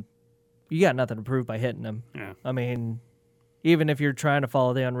 You got nothing to prove by hitting them. Yeah. I mean, even if you're trying to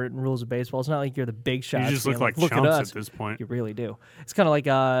follow the unwritten rules of baseball, it's not like you're the big shots. You just look like look at chumps us. at this point. You really do. It's kind of like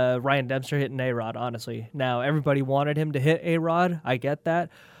Ryan Dempster hitting A-Rod, honestly. Now, everybody wanted him to hit A-Rod. I get that.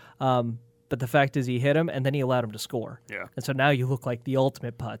 But the fact is he hit him, and then he allowed him to score. Yeah. And so now you look like the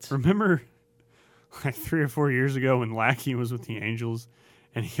ultimate putz. Remember like 3 or 4 years ago when Lackey was with the Angels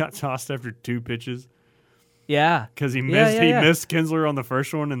and he got tossed after 2 pitches? Yeah. Because he missed Kinsler on the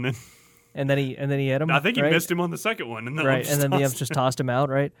first one and then... And then he hit him. I think he right? missed him on the second one, and then right, and then the umps just tossed him out.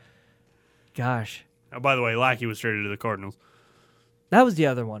 Right? Gosh. Oh, by the way, Lackey was traded to the Cardinals. That was the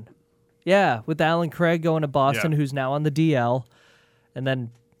other one. Yeah, with Alan Craig going to Boston, who's now on the DL, and then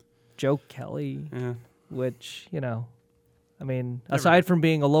Joe Kelly, which, I mean, aside from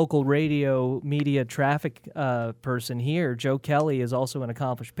being a local radio media traffic person here, Joe Kelly is also an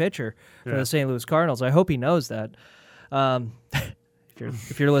accomplished pitcher for the St. Louis Cardinals. I hope he knows that.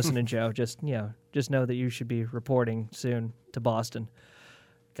 If you're listening, Joe, just know that you should be reporting soon to Boston.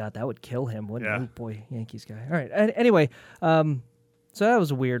 God, that would kill him, wouldn't it? Oh, boy, Yankees guy. All right. Anyway, so that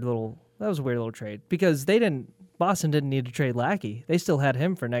was a weird little trade because Boston didn't need to trade Lackey. They still had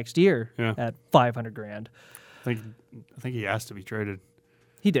him for next year at $500,000. I think he asked to be traded.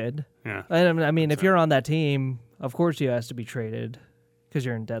 He did. Yeah. I mean, if you're on that team, of course you ask to be traded because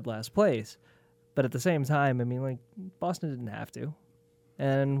you're in dead last place. But at the same time, I mean, like, Boston didn't have to.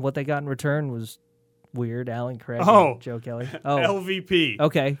 And what they got in return was weird. Alan Craig and Joe Kelly. Oh, LVP.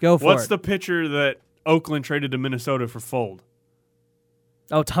 Okay, go for it. What's the pitcher that Oakland traded to Minnesota for Fold?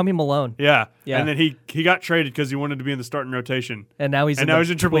 Oh, Tommy Malone. Yeah. And then he got traded because he wanted to be in the starting rotation. And now he's in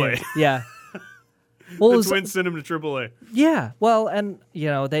AAA. Yeah. Well, the Twins sent him to AAA. Yeah. Well, and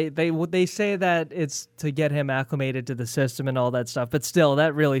they say that it's to get him acclimated to the system and all that stuff, but still,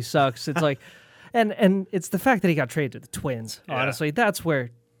 that really sucks. It's like, and it's the fact that he got traded to the Twins. Honestly, that's where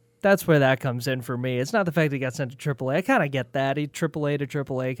that comes in for me. It's not the fact that he got sent to AAA. I kind of get that. He AAA to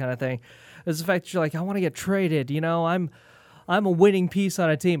AAA kind of thing. It's the fact that you're like, I want to get traded. I'm a winning piece on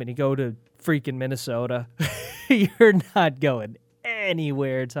a team, and you go to freaking Minnesota. You're not going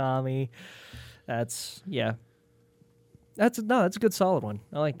anywhere, Tommy. That's a good solid one.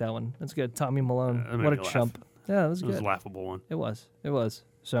 I like that one. That's good. Tommy Malone. What a chump. Yeah, it was good. It was a laughable one. It was.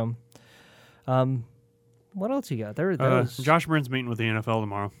 So, what else you got? There was Josh Bryn's meeting with the NFL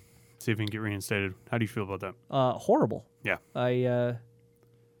tomorrow. See if he can get reinstated. How do you feel about that? Horrible. Yeah. But you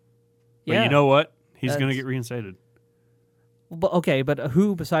know what? He's going to get reinstated. But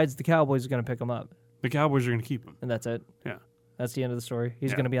who besides the Cowboys is going to pick him up? The Cowboys are going to keep him. And that's it? Yeah. That's the end of the story?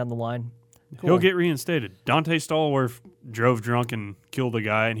 He's going to be on the line? Cool. He'll get reinstated. Dante Stallworth drove drunk and killed a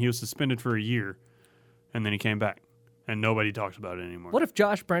guy, and he was suspended for a year, and then he came back, and nobody talks about it anymore. What if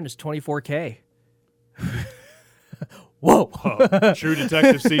Josh Bryn is 24K? Whoa! Oh, True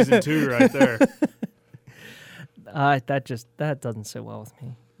Detective Season 2 right there. That doesn't sit well with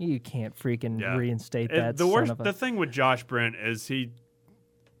me. You can't freaking reinstate that. The thing with Josh Bryn is the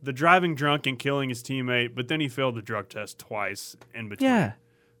driving drunk and killing his teammate, but then he failed the drug test twice in between. Yeah.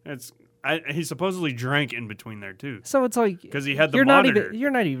 He supposedly drank in between there too. So it's like because he had the monitor. You're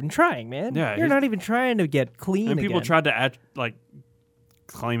not even trying, man. Yeah, you're not even trying to get clean. And people again. tried to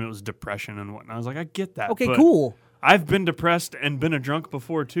claim it was depression and whatnot. I was like, I get that. Okay, cool. I've been depressed and been a drunk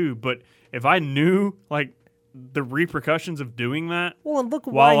before too. But if I knew the repercussions of doing that, and look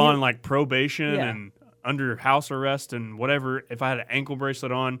while on probation and under house arrest and whatever, if I had an ankle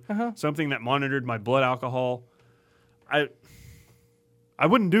bracelet on, something that monitored my blood alcohol, I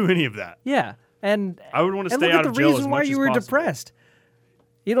wouldn't do any of that. Yeah, and I would want to stay out of jail as much as possible. Look at the reason why you were depressed.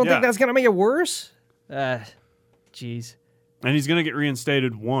 You don't think that's going to make it worse? Jeez. And he's going to get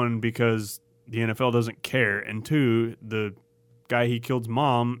reinstated, one, because the NFL doesn't care, and two, the guy he killed's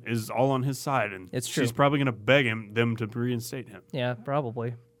mom is all on his side, and it's true. She's probably going to beg them to reinstate him. Yeah,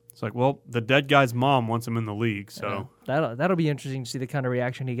 probably. It's like, well, the dead guy's mom wants him in the league, so that'll be interesting to see the kind of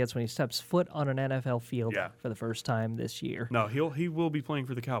reaction he gets when he steps foot on an NFL field for the first time this year. No, he will be playing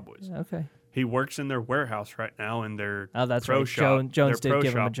for the Cowboys. Okay. He works in their warehouse right now in their that's pro right. shop. Jones did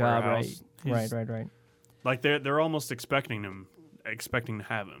give him a job, warehouse. Right. Like they're almost expecting to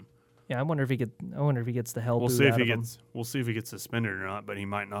have him. Yeah, I wonder if he gets the hell. We'll see if he gets suspended or not, but he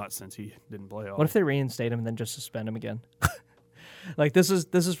might not since he didn't play all. What if they reinstate him and then just suspend him again? Like this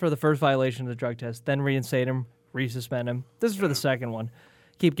is for the first violation of the drug test, then reinstate him, resuspend him. This is for the second one.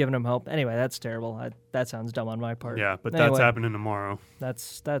 Keep giving him hope. Anyway, that's terrible. That sounds dumb on my part. Yeah, but that's happening tomorrow.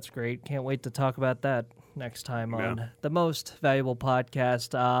 That's great. Can't wait to talk about that next time on the Most Valuable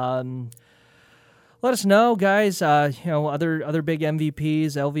Podcast. Let us know, guys. Other big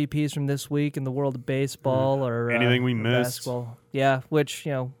MVPs, LVPs from this week in the world of baseball or anything we missed. Basketball. Yeah, which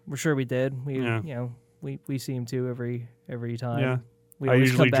we're sure we did. We seem to every time. Yeah. I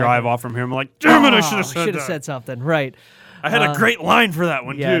usually drive off from here. I'm like, damn it! I should have said something. Right. I had a great line for that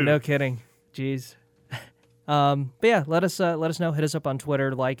one too. Yeah, no kidding. Jeez. But yeah, let us know. Hit us up on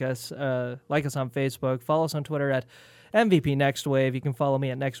Twitter. Like us on Facebook. Follow us on Twitter at MVP Next Wave. You can follow me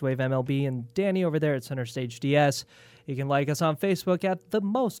at Next Wave MLB and Danny over there at Center Stage DS. You can like us on Facebook at The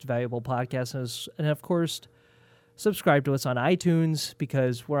Most Valuable Podcast, and of course, subscribe to us on iTunes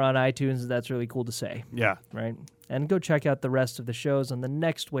because we're on iTunes. And that's really cool to say. Yeah. Right. And go check out the rest of the shows on the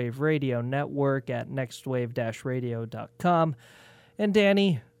Next Wave Radio Network at nextwave-radio.com. And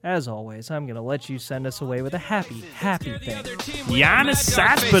Danny, as always, I'm going to let you send us away with a happy thing. Giannis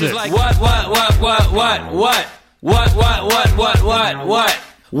Cespedes. What?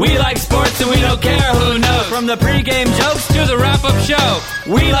 We like sports and we don't care who knows. From the pregame jokes to the wrap-up show.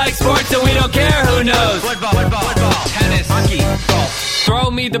 We like sports and we don't care who knows. Football, tennis, hockey, golf. Throw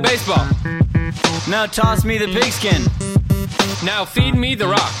me the baseball. Now toss me the pigskin. Now feed me the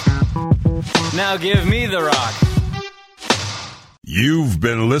rock. Now give me the rock. You've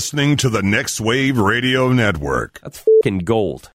been listening to the Next Wave Radio Network. That's f***ing gold.